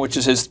this thing, which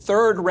is his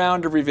third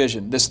round of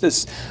revision,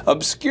 this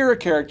obscure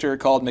character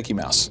called Mickey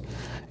Mouse.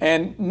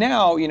 And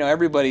now,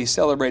 everybody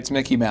celebrates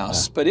Mickey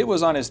Mouse, but it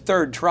was on his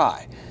third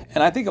try.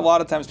 And I think a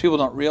lot of times people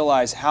don't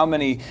realize how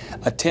many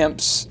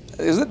attempts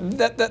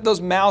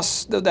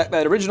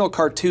that original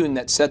cartoon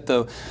that set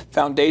the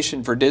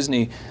foundation for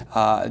Disney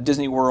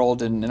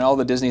World and all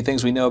the Disney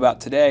things we know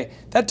about today,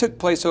 that took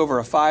place over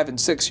a 5 and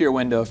 6 year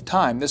window of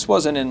time. This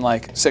wasn't in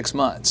like 6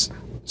 months.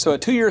 So a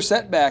 2 year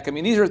setback,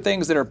 these are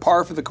things that are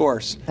par for the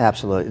course.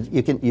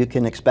 Absolutely. You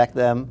can expect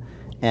them,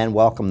 and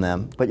welcome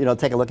them. But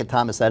take a look at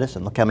Thomas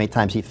Edison. Look how many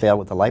times he failed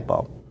with the light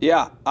bulb.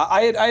 Yeah,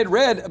 I had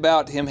read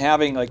about him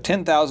having like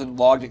 10,000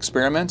 logged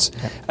experiments.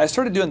 Yeah. I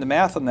started doing the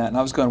math on that, and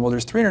I was going, well,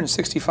 there's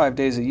 365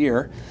 days a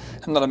year.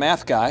 I'm not a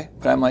math guy,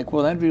 but I'm like,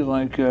 well, that'd be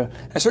like, I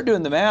started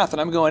doing the math,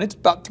 and I'm going, it's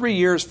about 3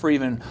 years for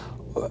even,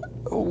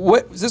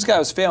 this guy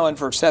was failing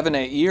for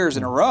 7-8 years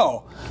in a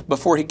row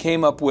before he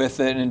came up with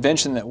an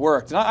invention that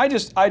worked. And I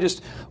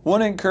just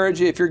want to encourage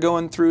you, if you're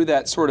going through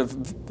that sort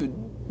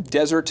of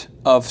desert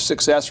of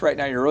success right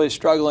now, you're really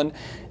struggling,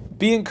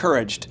 be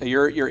encouraged.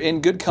 You're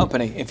in good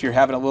company if you're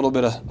having a little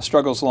bit of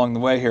struggles along the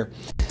way here.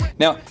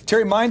 Now,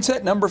 Terry,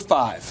 mindset number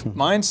 5.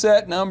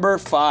 Mindset number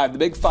 5, the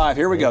big 5.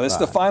 Here we go. This is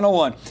the final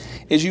one,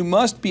 is you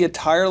must be a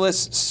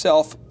tireless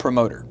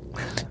self-promoter.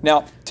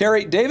 Now,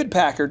 Terry, David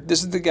Packard,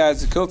 this is the guy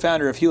that's the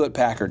co-founder of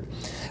Hewlett-Packard.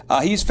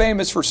 He's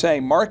famous for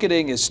saying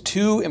marketing is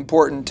too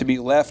important to be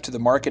left to the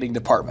marketing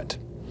department.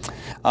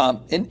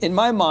 In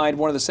my mind,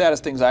 one of the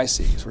saddest things I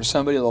see is where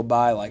somebody will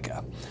buy like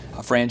a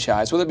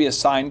franchise, whether it be a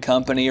sign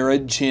company or a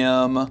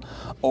gym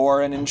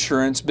or an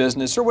insurance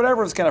business or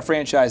whatever kind of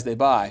franchise they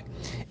buy,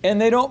 and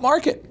they don't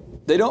market.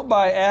 They don't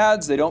buy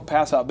ads, they don't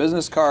pass out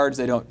business cards,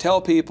 they don't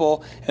tell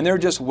people, and they're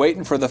just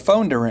waiting for the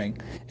phone to ring.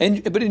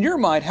 But in your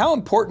mind, how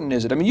important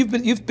is it? I mean,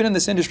 you've been in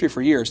this industry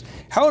for years.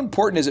 How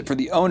important is it for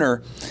the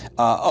owner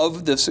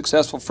of the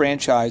successful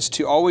franchise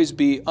to always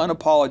be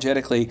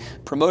unapologetically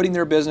promoting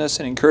their business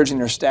and encouraging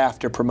their staff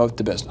to promote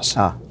the business?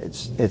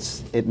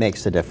 It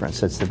makes a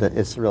difference. It's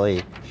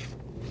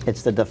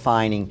the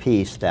defining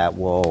piece that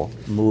will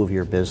move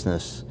your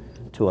business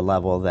to a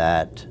level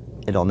that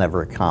it'll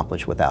never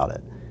accomplish without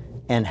it.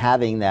 And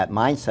having that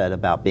mindset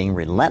about being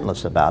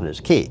relentless about it is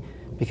key,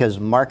 because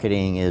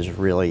marketing is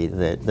really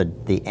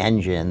the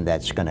engine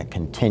that's going to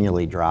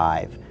continually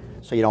drive.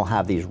 So you don't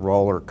have these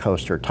roller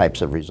coaster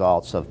types of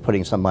results of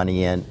putting some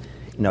money in.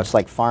 It's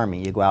like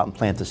farming. You go out and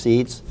plant the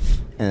seeds,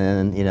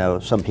 and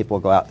some people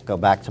go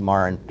back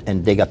tomorrow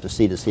and dig up the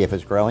seed to see if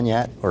it's growing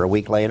yet, or a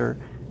week later.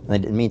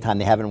 And in the meantime,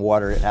 they haven't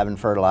watered it, haven't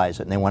fertilized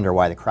it, and they wonder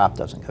why the crop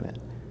doesn't come in.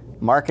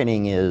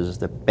 Marketing is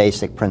the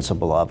basic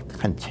principle of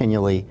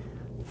continually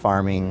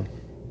farming,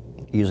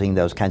 using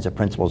those kinds of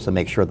principles to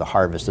make sure the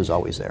harvest is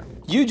always there.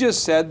 You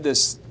just said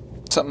this,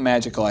 something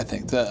magical, I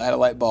think. I had a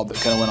light bulb that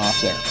kind of went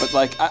off there. But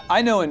like,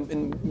 I know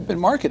in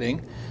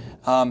marketing,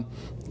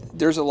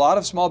 there's a lot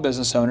of small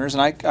business owners,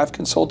 and I've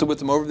consulted with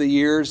them over the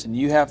years, and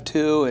you have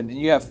too, and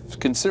you have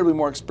considerably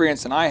more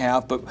experience than I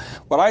have. But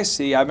what I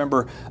see, I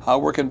remember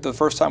working the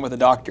first time with a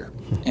doctor,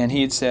 and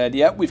he had said,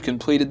 yep, we've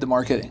completed the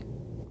marketing.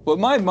 Well,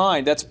 in my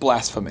mind, that's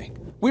blasphemy.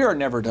 We are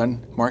never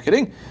done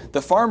marketing.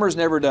 The farmer's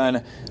never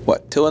done,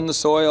 tilling the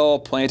soil,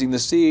 planting the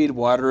seed,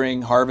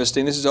 watering,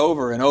 harvesting. This is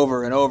over and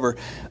over and over.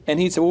 And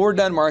he said, well, we're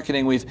done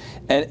marketing.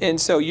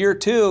 And so year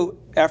 2,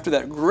 after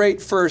that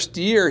great first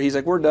year, he's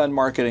like, we're done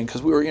marketing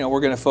because we're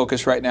going to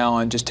focus right now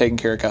on just taking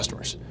care of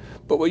customers.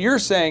 But what you're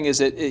saying is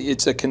that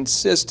it's a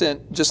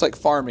consistent, just like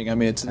farming. I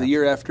mean, it's the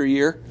year after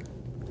year.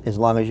 As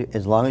long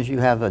as you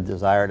have a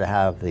desire to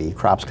have the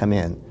crops come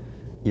in,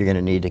 you're going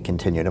to need to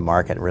continue to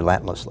market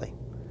relentlessly.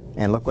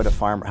 And look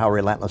how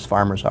relentless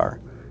farmers are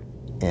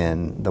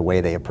in the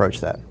way they approach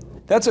that.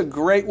 That's a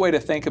great way to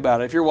think about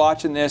it. If you're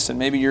watching this and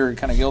maybe you're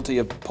kind of guilty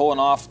of pulling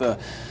off the,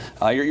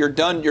 you're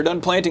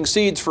done planting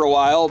seeds for a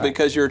while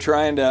because you're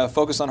trying to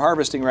focus on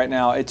harvesting right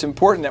now, it's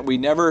important that we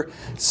never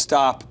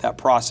stop that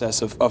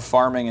process of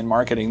farming and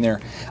marketing there.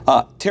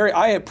 Terry,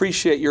 I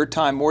appreciate your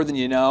time more than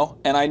you know,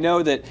 and I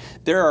know that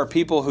there are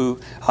people who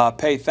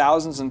pay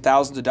thousands and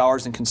thousands of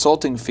dollars in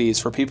consulting fees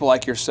for people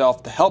like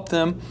yourself to help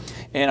them.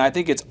 And I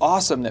think it's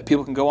awesome that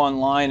people can go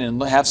online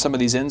and have some of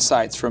these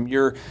insights from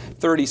your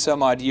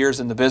 30-some-odd years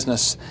in the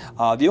business.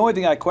 The only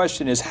thing I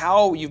question is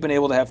how you've been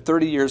able to have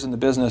 30 years in the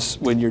business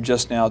when you're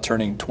just now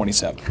turning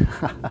 27.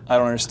 I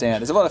don't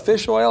understand. Is it about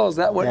fish oil? Is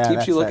that what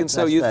keeps you looking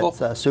so youthful?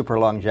 That's a super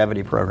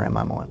longevity program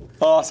I'm on.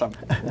 Awesome.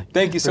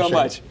 Thank you so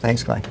much.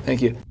 Thanks, Clay.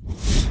 Thank you.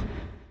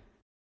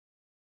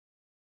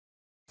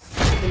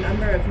 The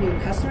number of new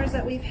customers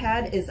that we've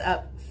had is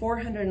up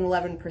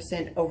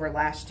 411% over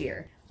last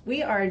year.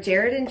 We are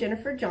Jared and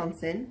Jennifer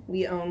Johnson.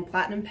 We own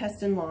Platinum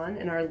Pest and Lawn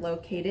and are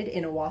located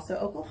in Owasso,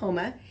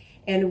 Oklahoma.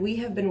 And we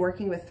have been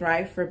working with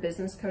Thrive for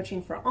business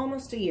coaching for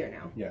almost a year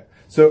now. Yeah.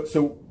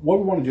 So what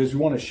we want to do is we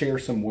want to share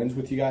some wins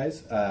with you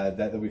guys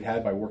that we've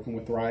had by working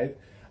with Thrive.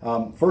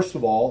 First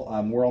of all,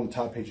 we're on the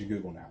top page of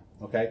Google now.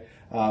 Okay.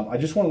 I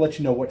just want to let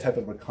you know what type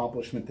of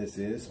accomplishment this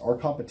is. Our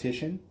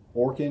competition,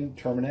 Orkin,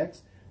 Terminex,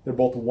 they're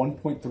both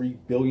 $1.3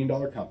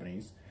 billion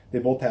companies. They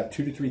both have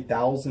 2,000 to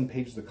 3,000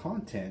 pages of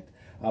content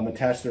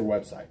attached to their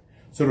website.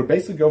 So to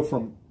basically go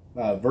from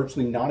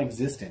virtually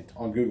non-existent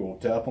on Google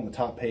to up on the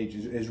top page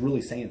is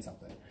really saying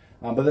something.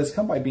 But that's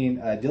come by being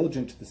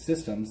diligent to the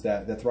systems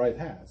that Thrive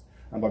has,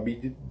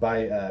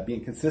 by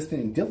being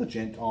consistent and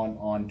diligent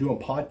on doing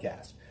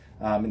podcasts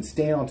and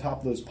staying on top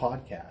of those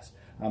podcasts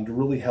to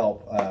really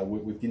help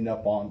with getting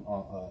up on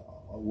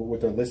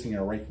with their listing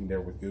and ranking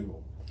there with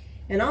Google.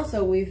 And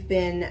also we've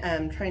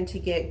been trying to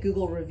get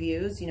Google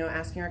reviews,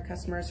 asking our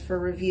customers for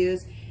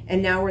reviews.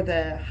 And now we're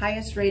the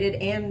highest rated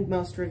and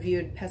most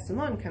reviewed pest and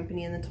lawn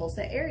company in the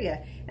Tulsa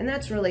area. And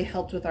that's really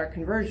helped with our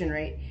conversion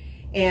rate.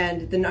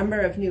 And the number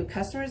of new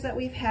customers that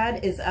we've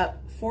had is up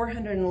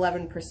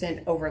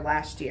 411% over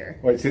last year.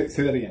 Wait, say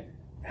that again.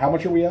 How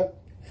much are we up?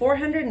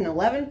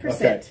 411%.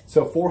 Okay,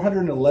 so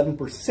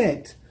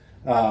 411%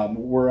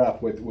 we're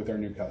up with our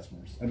new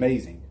customers.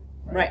 Amazing.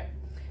 Right.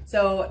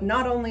 So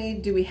not only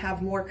do we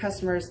have more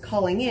customers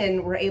calling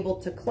in, we're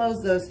able to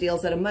close those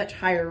deals at a much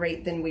higher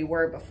rate than we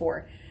were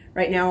before.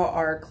 Right now,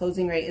 our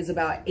closing rate is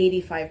about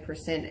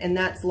 85%, and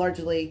that's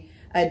largely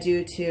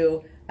due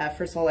to,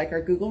 first of all, like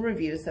our Google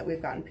reviews that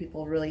we've gotten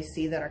people really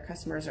see that our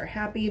customers are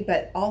happy,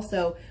 but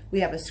also we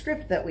have a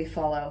script that we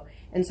follow.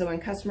 And so when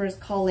customers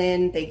call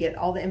in, they get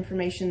all the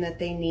information that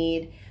they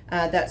need.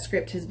 That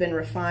script has been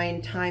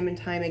refined time and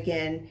time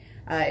again.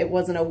 It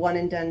wasn't a one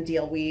and done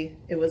deal.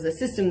 It was a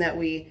system that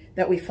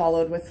we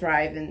followed with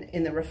Thrive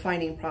in the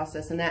refining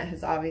process, and that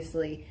has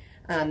obviously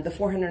the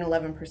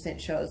 411%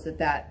 shows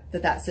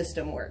that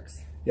system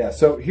works. Yeah,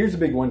 so here's a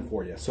big one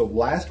for you. So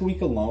last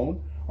week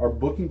alone, our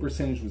booking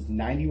percentage was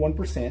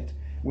 91%.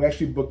 We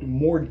actually booked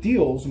more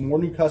deals, more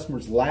new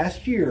customers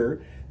last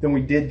year than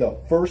we did the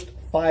first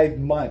 5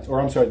 months, or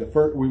I'm sorry,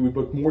 we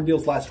booked more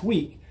deals last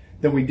week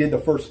than we did the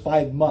first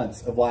 5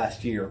 months of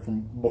last year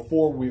from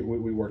before we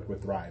worked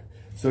with Thrive.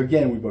 So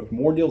again, we booked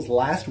more deals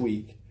last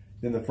week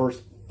than the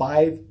first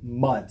 5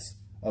 months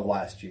of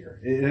last year.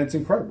 And it's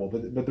incredible.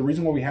 But the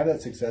reason why we have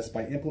that success is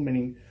by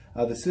implementing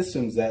the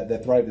systems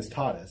that Thrive has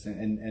taught us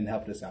and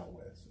helped us out with.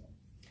 So.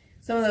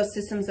 Some of those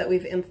systems that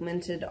we've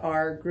implemented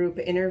are group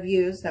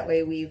interviews. That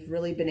way we've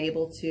really been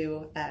able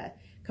to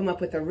come up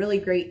with a really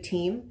great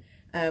team.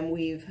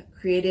 We've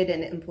created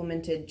and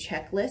implemented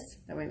checklists.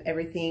 That way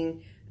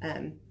everything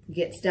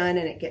gets done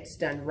and it gets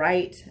done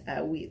right.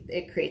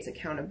 It creates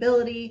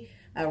accountability.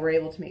 We're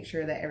able to make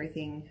sure that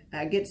everything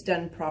gets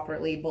done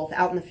properly, both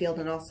out in the field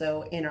and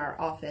also in our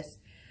office.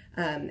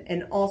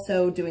 And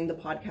also doing the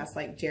podcast,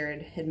 like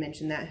Jared had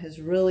mentioned, that has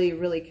really,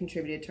 really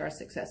contributed to our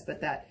success.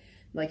 But that,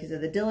 like I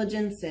said, the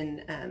diligence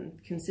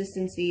and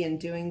consistency in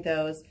doing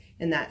those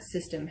and that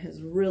system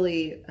has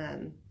really,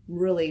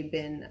 really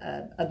been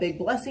a big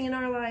blessing in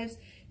our lives.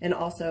 And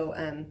also,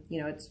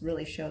 it's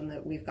really shown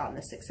that we've gotten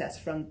the success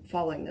from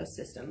following those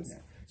systems. Yeah.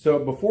 So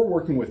before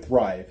working with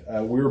Thrive,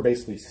 we were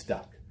basically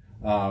stuck.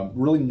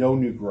 Really no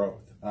new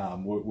growth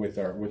with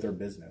our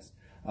business.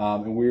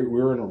 And we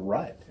were in a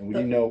rut and we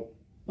didn't know.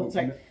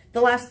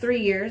 The last 3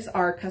 years,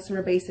 our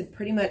customer base had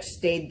pretty much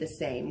stayed the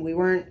same. We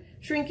weren't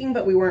shrinking,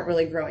 but we weren't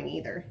really growing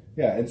either.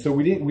 Yeah, and so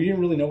we didn't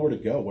really know where to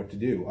go, what to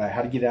do,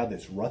 how to get out of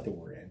this rut that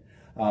we're in.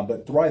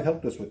 But Thrive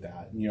helped us with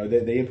that.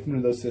 They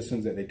implemented those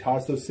systems, that they taught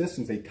us those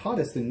systems. They taught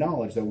us the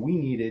knowledge that we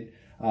needed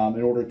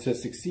in order to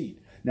succeed.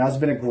 Now it's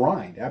been a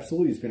grind.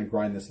 Absolutely, it's been a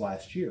grind this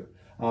last year.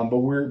 But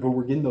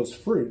we're getting those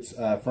fruits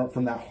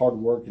from that hard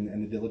work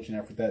and the diligent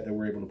effort that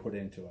we're able to put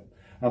into it.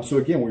 So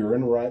again, we were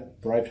in a rut.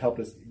 Thrive helped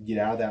us get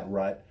out of that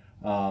rut.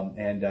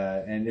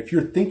 And if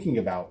you're thinking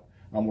about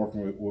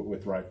working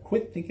with Thrive,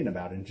 quit thinking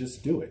about it and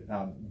just do it.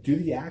 Do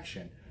the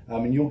action,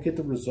 and you'll get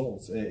the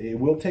results. It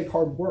will take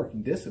hard work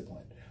and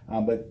discipline,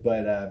 but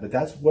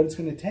that's what it's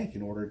going to take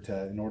in order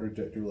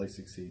to really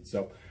succeed.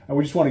 So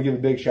we just want to give a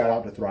big shout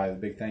out to Thrive, a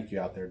big thank you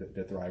out there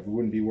to Thrive. We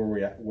wouldn't be where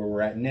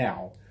we're at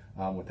now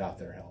without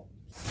their help.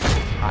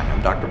 Hi,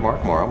 I'm Dr.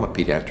 Mark Moore. I'm a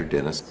pediatric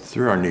dentist.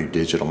 Through our new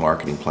digital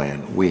marketing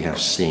plan, we have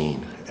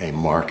seen a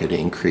marked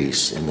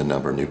increase in the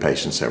number of new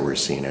patients that we're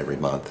seeing every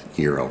month,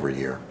 year over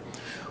year.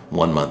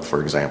 1 month,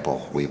 for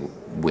example, we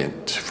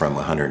went from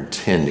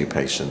 110 new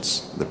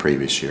patients the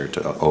previous year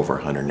to over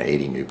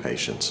 180 new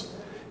patients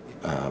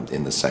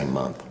in the same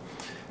month.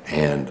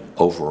 And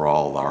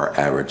overall, our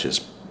average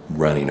is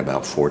running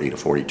about 40 to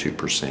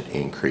 42%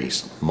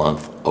 increase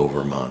month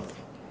over month,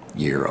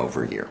 year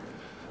over year.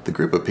 The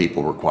group of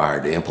people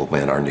required to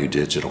implement our new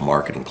digital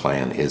marketing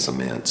plan is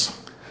immense,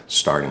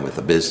 starting with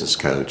a business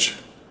coach,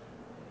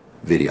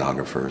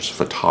 videographers,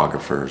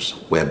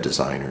 photographers, web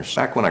designers.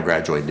 Back when I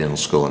graduated dental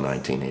school in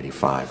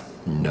 1985,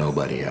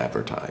 nobody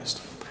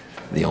advertised.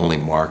 The only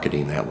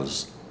marketing that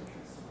was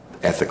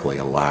ethically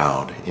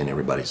allowed in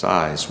everybody's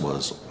eyes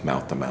was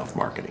mouth-to-mouth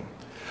marketing.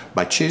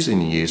 By choosing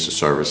to use the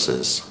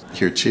services,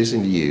 you're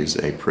choosing to use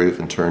a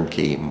proven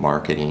turnkey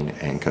marketing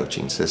and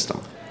coaching system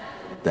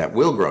that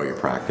will grow your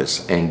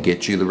practice and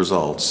get you the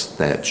results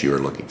that you're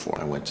looking for.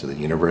 I went to the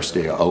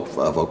University of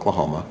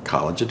Oklahoma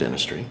College of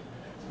Dentistry,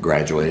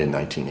 graduated in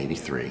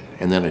 1983,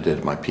 and then I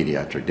did my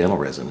pediatric dental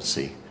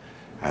residency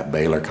at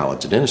Baylor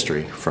College of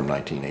Dentistry from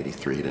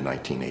 1983 to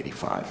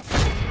 1985.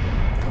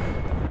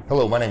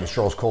 Hello, my name is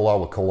Charles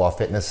Kolaw with Kolaw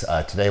Fitness.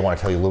 Today I want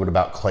to tell you a little bit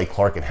about Clay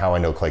Clark and how I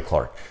know Clay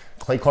Clark.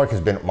 Clay Clark has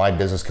been my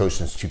business coach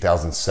since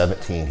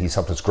 2017. He's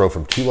helped us grow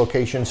from 2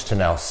 locations to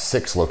now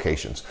 6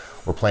 locations.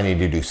 We're planning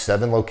to do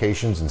 7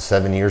 locations in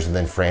 7 years and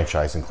then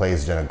franchise. And Clay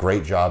has done a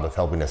great job of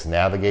helping us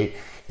navigate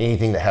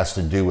anything that has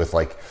to do with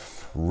like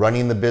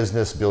running the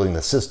business, building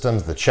the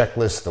systems, the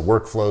checklists, the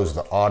workflows,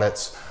 the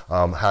audits,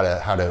 how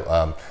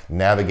to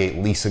navigate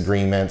lease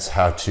agreements,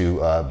 how to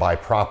buy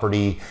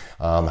property,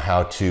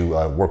 how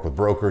to work with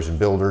brokers and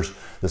builders.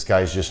 This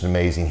guy is just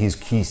amazing.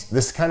 He's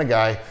this kind of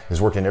guy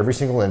has worked in every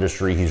single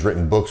industry. He's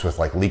written books with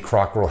like Lee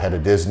Cockrell, head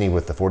of Disney,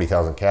 with the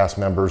 40,000 cast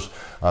members.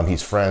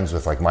 He's friends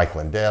with like Mike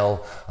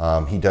Lindell.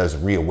 He does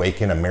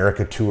Reawaken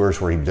America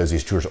tours, where he does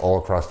these tours all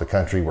across the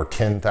country, where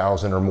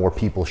 10,000 or more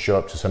people show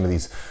up to some of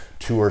these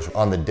tours.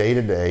 On the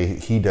day-to-day,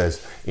 he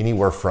does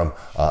anywhere from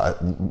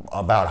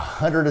about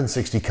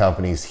 160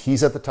 companies.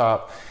 He's at the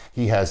top.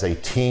 He has a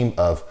team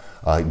of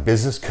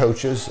business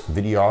coaches,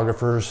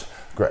 videographers,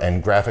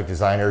 and graphic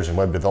designers and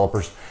web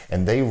developers,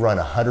 and they run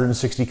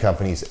 160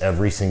 companies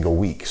every single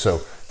week. So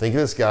think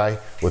of this guy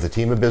with a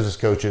team of business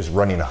coaches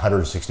running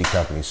 160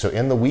 companies. So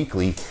in the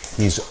weekly,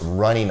 he's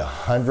running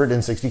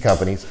 160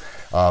 companies.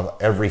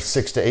 Every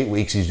 6 to 8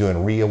 weeks, he's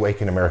doing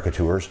Reawaken America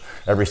tours.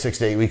 Every 6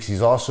 to 8 weeks,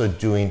 he's also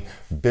doing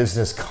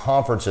business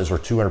conferences where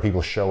 200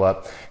 people show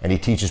up, and he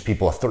teaches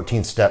people a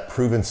 13-step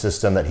proven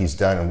system that he's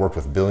done and worked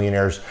with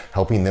billionaires,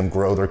 helping them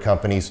grow their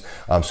companies.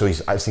 So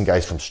I've seen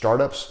guys from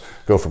startups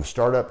go from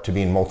startup to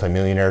being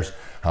multimillionaires,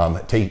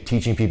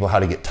 teaching people how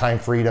to get time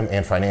freedom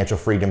and financial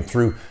freedom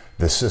through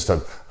the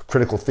system.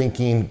 Critical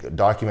thinking,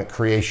 document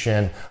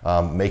creation,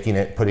 putting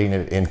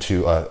it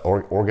into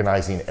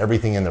organizing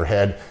everything in their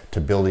head to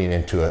building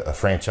into a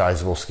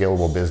franchisable,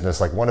 scalable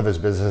business. Like one of his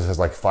businesses has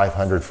like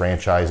 500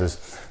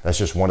 franchises. That's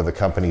just one of the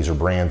companies or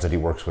brands that he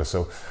works with.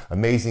 So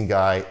amazing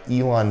guy.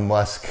 Elon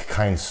Musk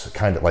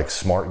kind of like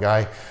smart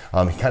guy.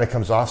 He kind of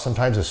comes off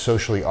sometimes as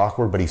socially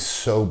awkward, but he's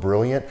so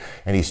brilliant,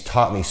 and he's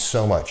taught me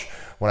so much.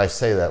 When I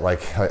say that,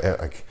 like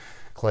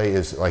Clay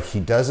is like, he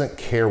doesn't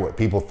care what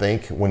people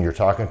think when you're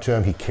talking to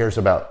him. He cares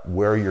about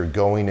where you're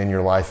going in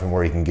your life and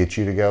where he can get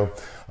you to go.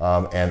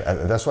 And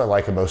that's what I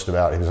like him most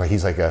about him.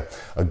 He's like a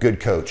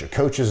good coach. A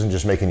coach isn't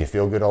just making you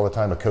feel good all the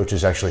time. A coach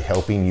is actually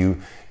helping you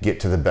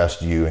get to the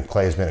best you. And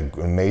Clay has been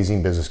an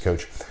amazing business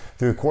coach.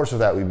 Through the course of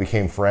that, we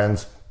became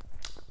friends.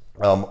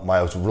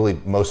 I was really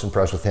most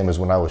impressed with him is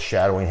when I was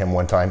shadowing him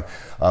one time.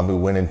 We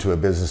went into a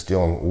business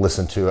deal and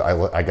listened to it.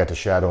 I got to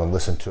shadow and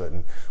listen to it.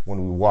 And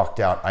when we walked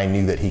out, I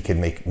knew that he could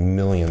make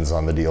millions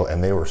on the deal,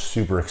 and they were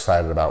super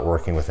excited about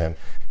working with him.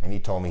 And he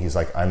told me, he's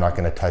like, I'm not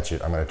going to touch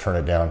it. I'm going to turn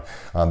it down,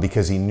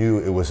 because he knew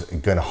it was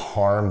going to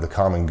harm the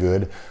common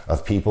good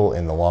of people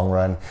in the long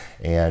run.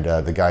 And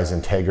the guy's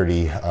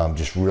integrity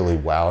just really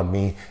wowed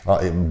me.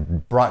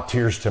 It brought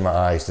tears to my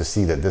eyes to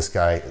see that this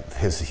guy,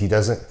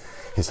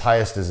 his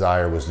highest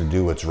desire was to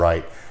do what's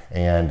right.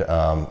 And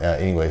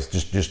anyways,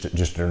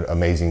 just an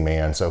amazing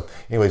man. So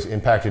anyways,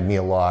 impacted me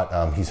a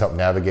lot. He's helped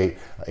navigate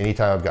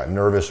anytime I've got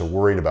nervous or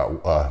worried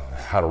about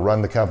how to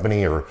run the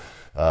company, or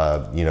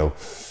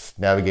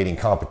navigating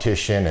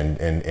competition and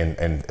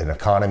an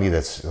economy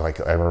that's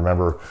like, I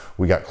remember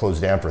we got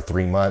closed down for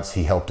 3 months.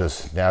 He helped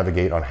us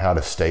navigate on how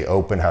to stay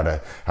open, how to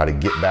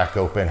get back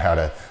open, how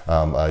to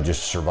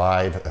just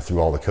survive through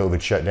all the COVID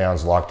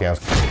shutdowns,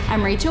 lockdowns.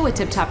 I'm Rachel with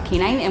Tip Top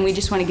Canine, and we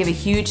just want to give a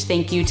huge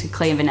thank you to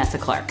Clay and Vanessa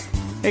Clark.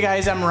 Hey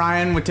guys, I'm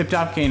Ryan with Tip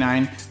Top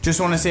Canine. Just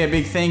want to say a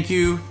big thank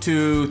you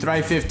to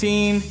Thrive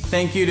 15.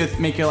 Thank you to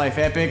Make Your Life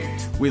Epic.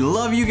 We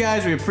love you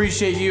guys, we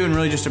appreciate you, and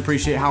really just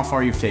appreciate how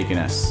far you've taken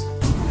us.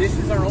 This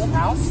is our old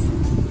house,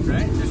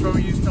 right? This is where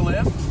we used to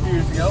live a few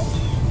years ago.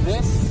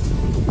 This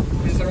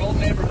is our old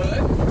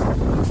neighborhood.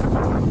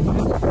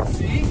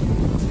 See,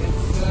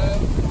 it's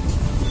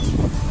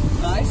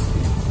nice,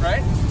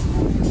 right?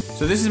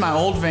 So this is my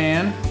old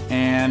van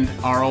and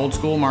our old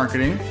school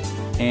marketing,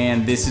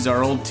 and this is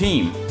our old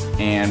team.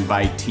 And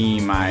by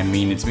team, I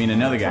mean it's me and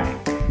another guy.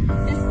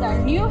 This is our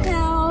new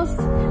house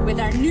with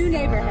our new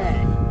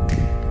neighborhood.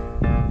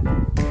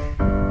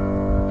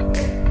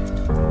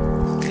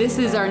 This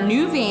is our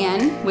new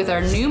van with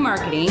our new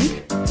marketing,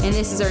 and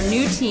this is our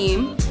new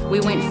team.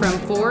 We went from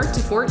 4 to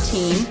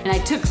 14, and I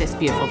took this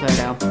beautiful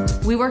photo.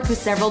 We worked with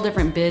several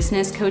different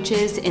business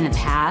coaches in the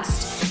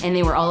past, and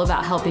they were all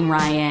about helping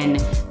Ryan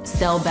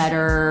sell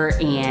better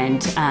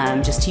and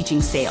just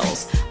teaching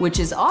sales, which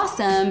is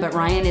awesome, but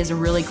Ryan is a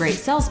really great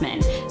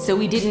salesman. So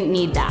we didn't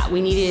need that.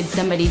 We needed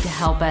somebody to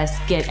help us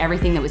get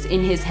everything that was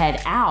in his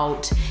head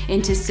out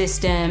into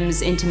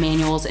systems, into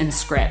manuals and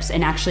scripts,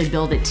 and actually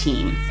build a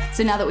team.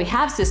 So now that we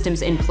have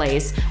systems in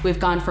place, we've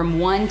gone from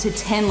 1 to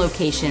 10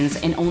 locations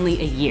in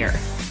only a year.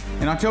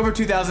 In October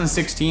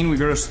 2016, we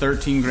grossed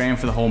 13 grand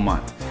for the whole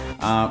month.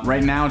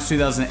 Right now it's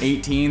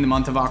 2018, the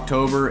month of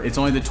October. It's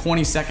only the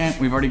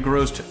 22nd. We've already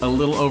grossed a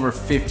little over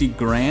 50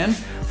 grand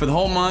for the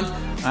whole month,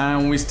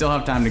 and we still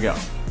have time to go.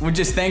 We're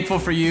just thankful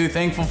for you,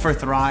 thankful for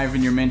Thrive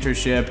and your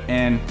mentorship,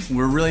 and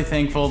we're really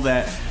thankful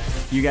that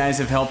you guys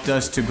have helped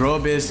us to grow a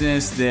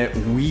business that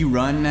we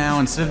run now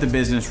instead of the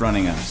business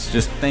running us.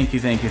 Just thank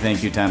you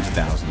times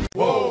 1,000.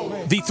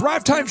 The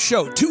Thrivetime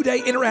Show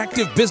 2-day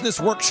interactive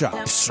business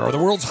workshops are the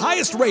world's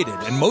highest rated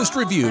and most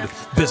reviewed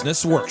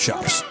business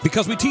workshops,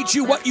 because we teach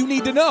you what you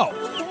need to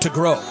know to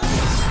grow.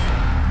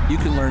 You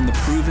can learn the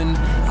proven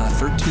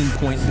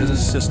 13-point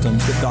business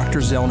systems that Dr.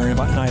 Zellner and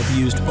I have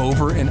used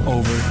over and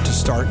over to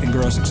start and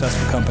grow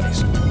successful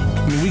companies.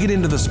 I mean, we get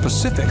into the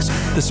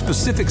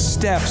specific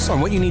steps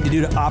on what you need to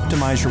do to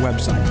optimize your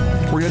website.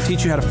 We're going to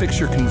teach you how to fix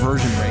your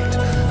conversion rate.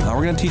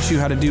 We're going to teach you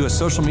how to do a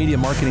social media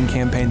marketing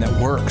campaign that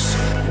works.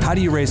 How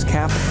do you raise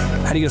capital?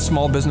 How do you get a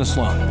small business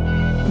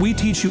loan? We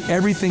teach you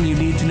everything you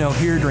need to know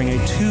here during a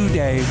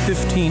 2-day,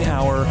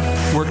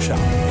 15-hour workshop.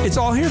 It's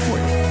all here for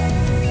you.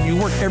 You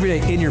work every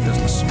day in your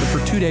business, but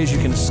for 2 days you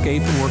can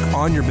escape and work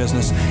on your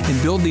business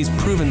and build these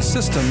proven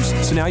systems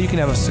so now you can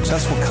have a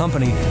successful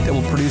company that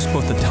will produce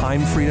both the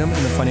time freedom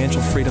and the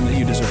financial freedom that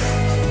you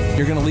deserve.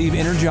 You're going to leave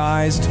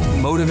energized,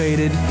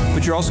 motivated,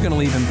 but you're also going to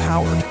leave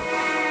empowered.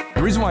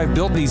 The reason why I've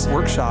built these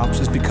workshops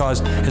is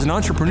because as an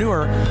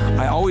entrepreneur,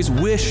 I always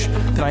wish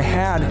that I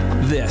had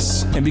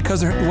this. And because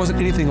there wasn't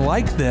anything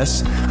like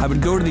this, I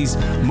would go to these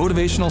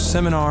motivational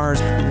seminars,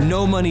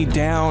 no money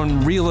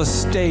down, real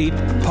estate,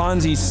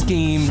 Ponzi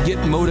scheme,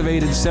 get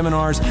motivated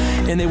seminars,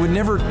 and they would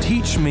never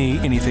teach me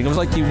anything. It was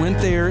like you went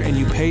there and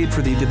you paid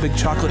for the big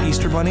chocolate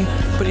Easter bunny,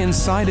 but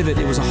inside of it,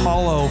 it was a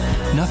hollow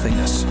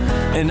nothingness.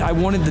 And I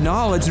wanted the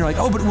knowledge, and they're like,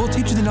 oh, but we'll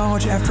teach you the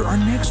knowledge after our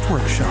next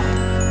workshop.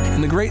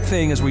 And the great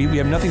thing is we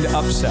have nothing to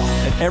upsell.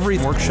 At every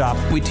workshop,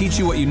 we teach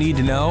you what you need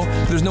to know.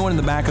 There's no one in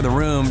the back of the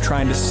room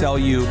trying to sell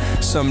you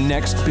some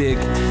next big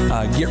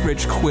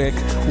get-rich-quick,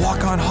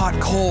 walk-on-hot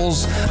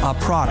coals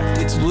product.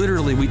 It's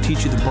literally, we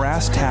teach you the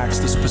brass tacks,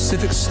 the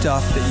specific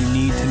stuff that you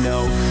need to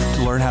know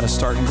to learn how to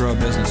start and grow a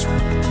business.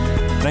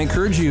 And I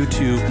encourage you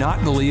to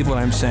not believe what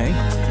I'm saying,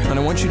 and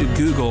I want you to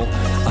Google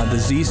the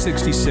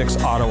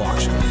Z66 auto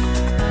auction.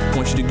 I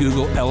want you to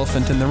Google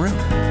elephant in the room.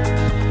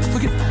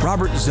 Look at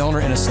Robert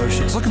Zellner and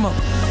Associates. Look them up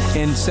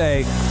and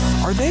say,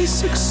 are they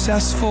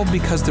successful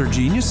because they're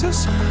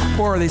geniuses,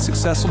 or are they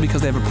successful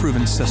because they have a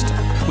proven system?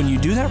 When you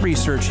do that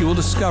research, you will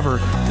discover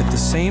that the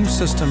same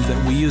systems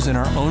that we use in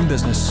our own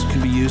business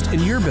can be used in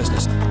your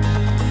business.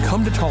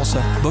 Come to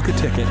Tulsa, book a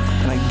ticket,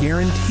 and I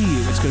guarantee you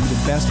it's going to be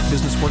the best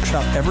business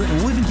workshop ever, and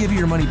we'll even give you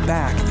your money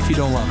back if you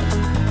don't love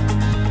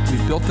it.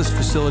 We've built this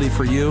facility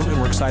for you, and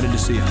we're excited to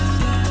see you.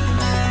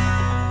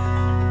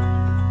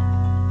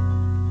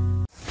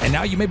 And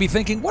now you may be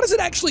thinking, what does it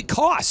actually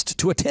cost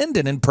to attend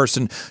an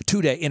in-person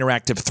 2-day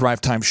interactive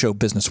Thrivetime Show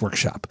business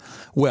workshop?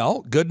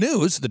 Well, good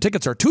news. The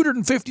tickets are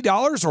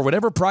 $250 or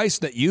whatever price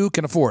that you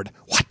can afford.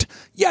 What?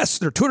 Yes,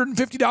 they're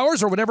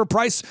 $250 or whatever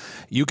price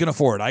you can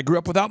afford. I grew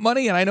up without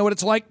money, and I know what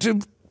it's like to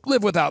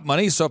live without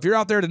money. So if you're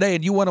out there today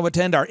and you want to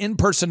attend our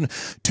in-person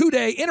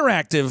 2-day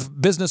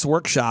interactive business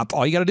workshop,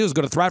 all you got to do is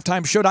go to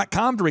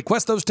thrivetimeshow.com to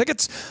request those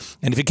tickets.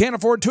 And if you can't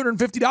afford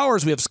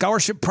 $250, we have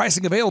scholarship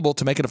pricing available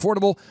to make it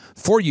affordable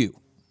for you.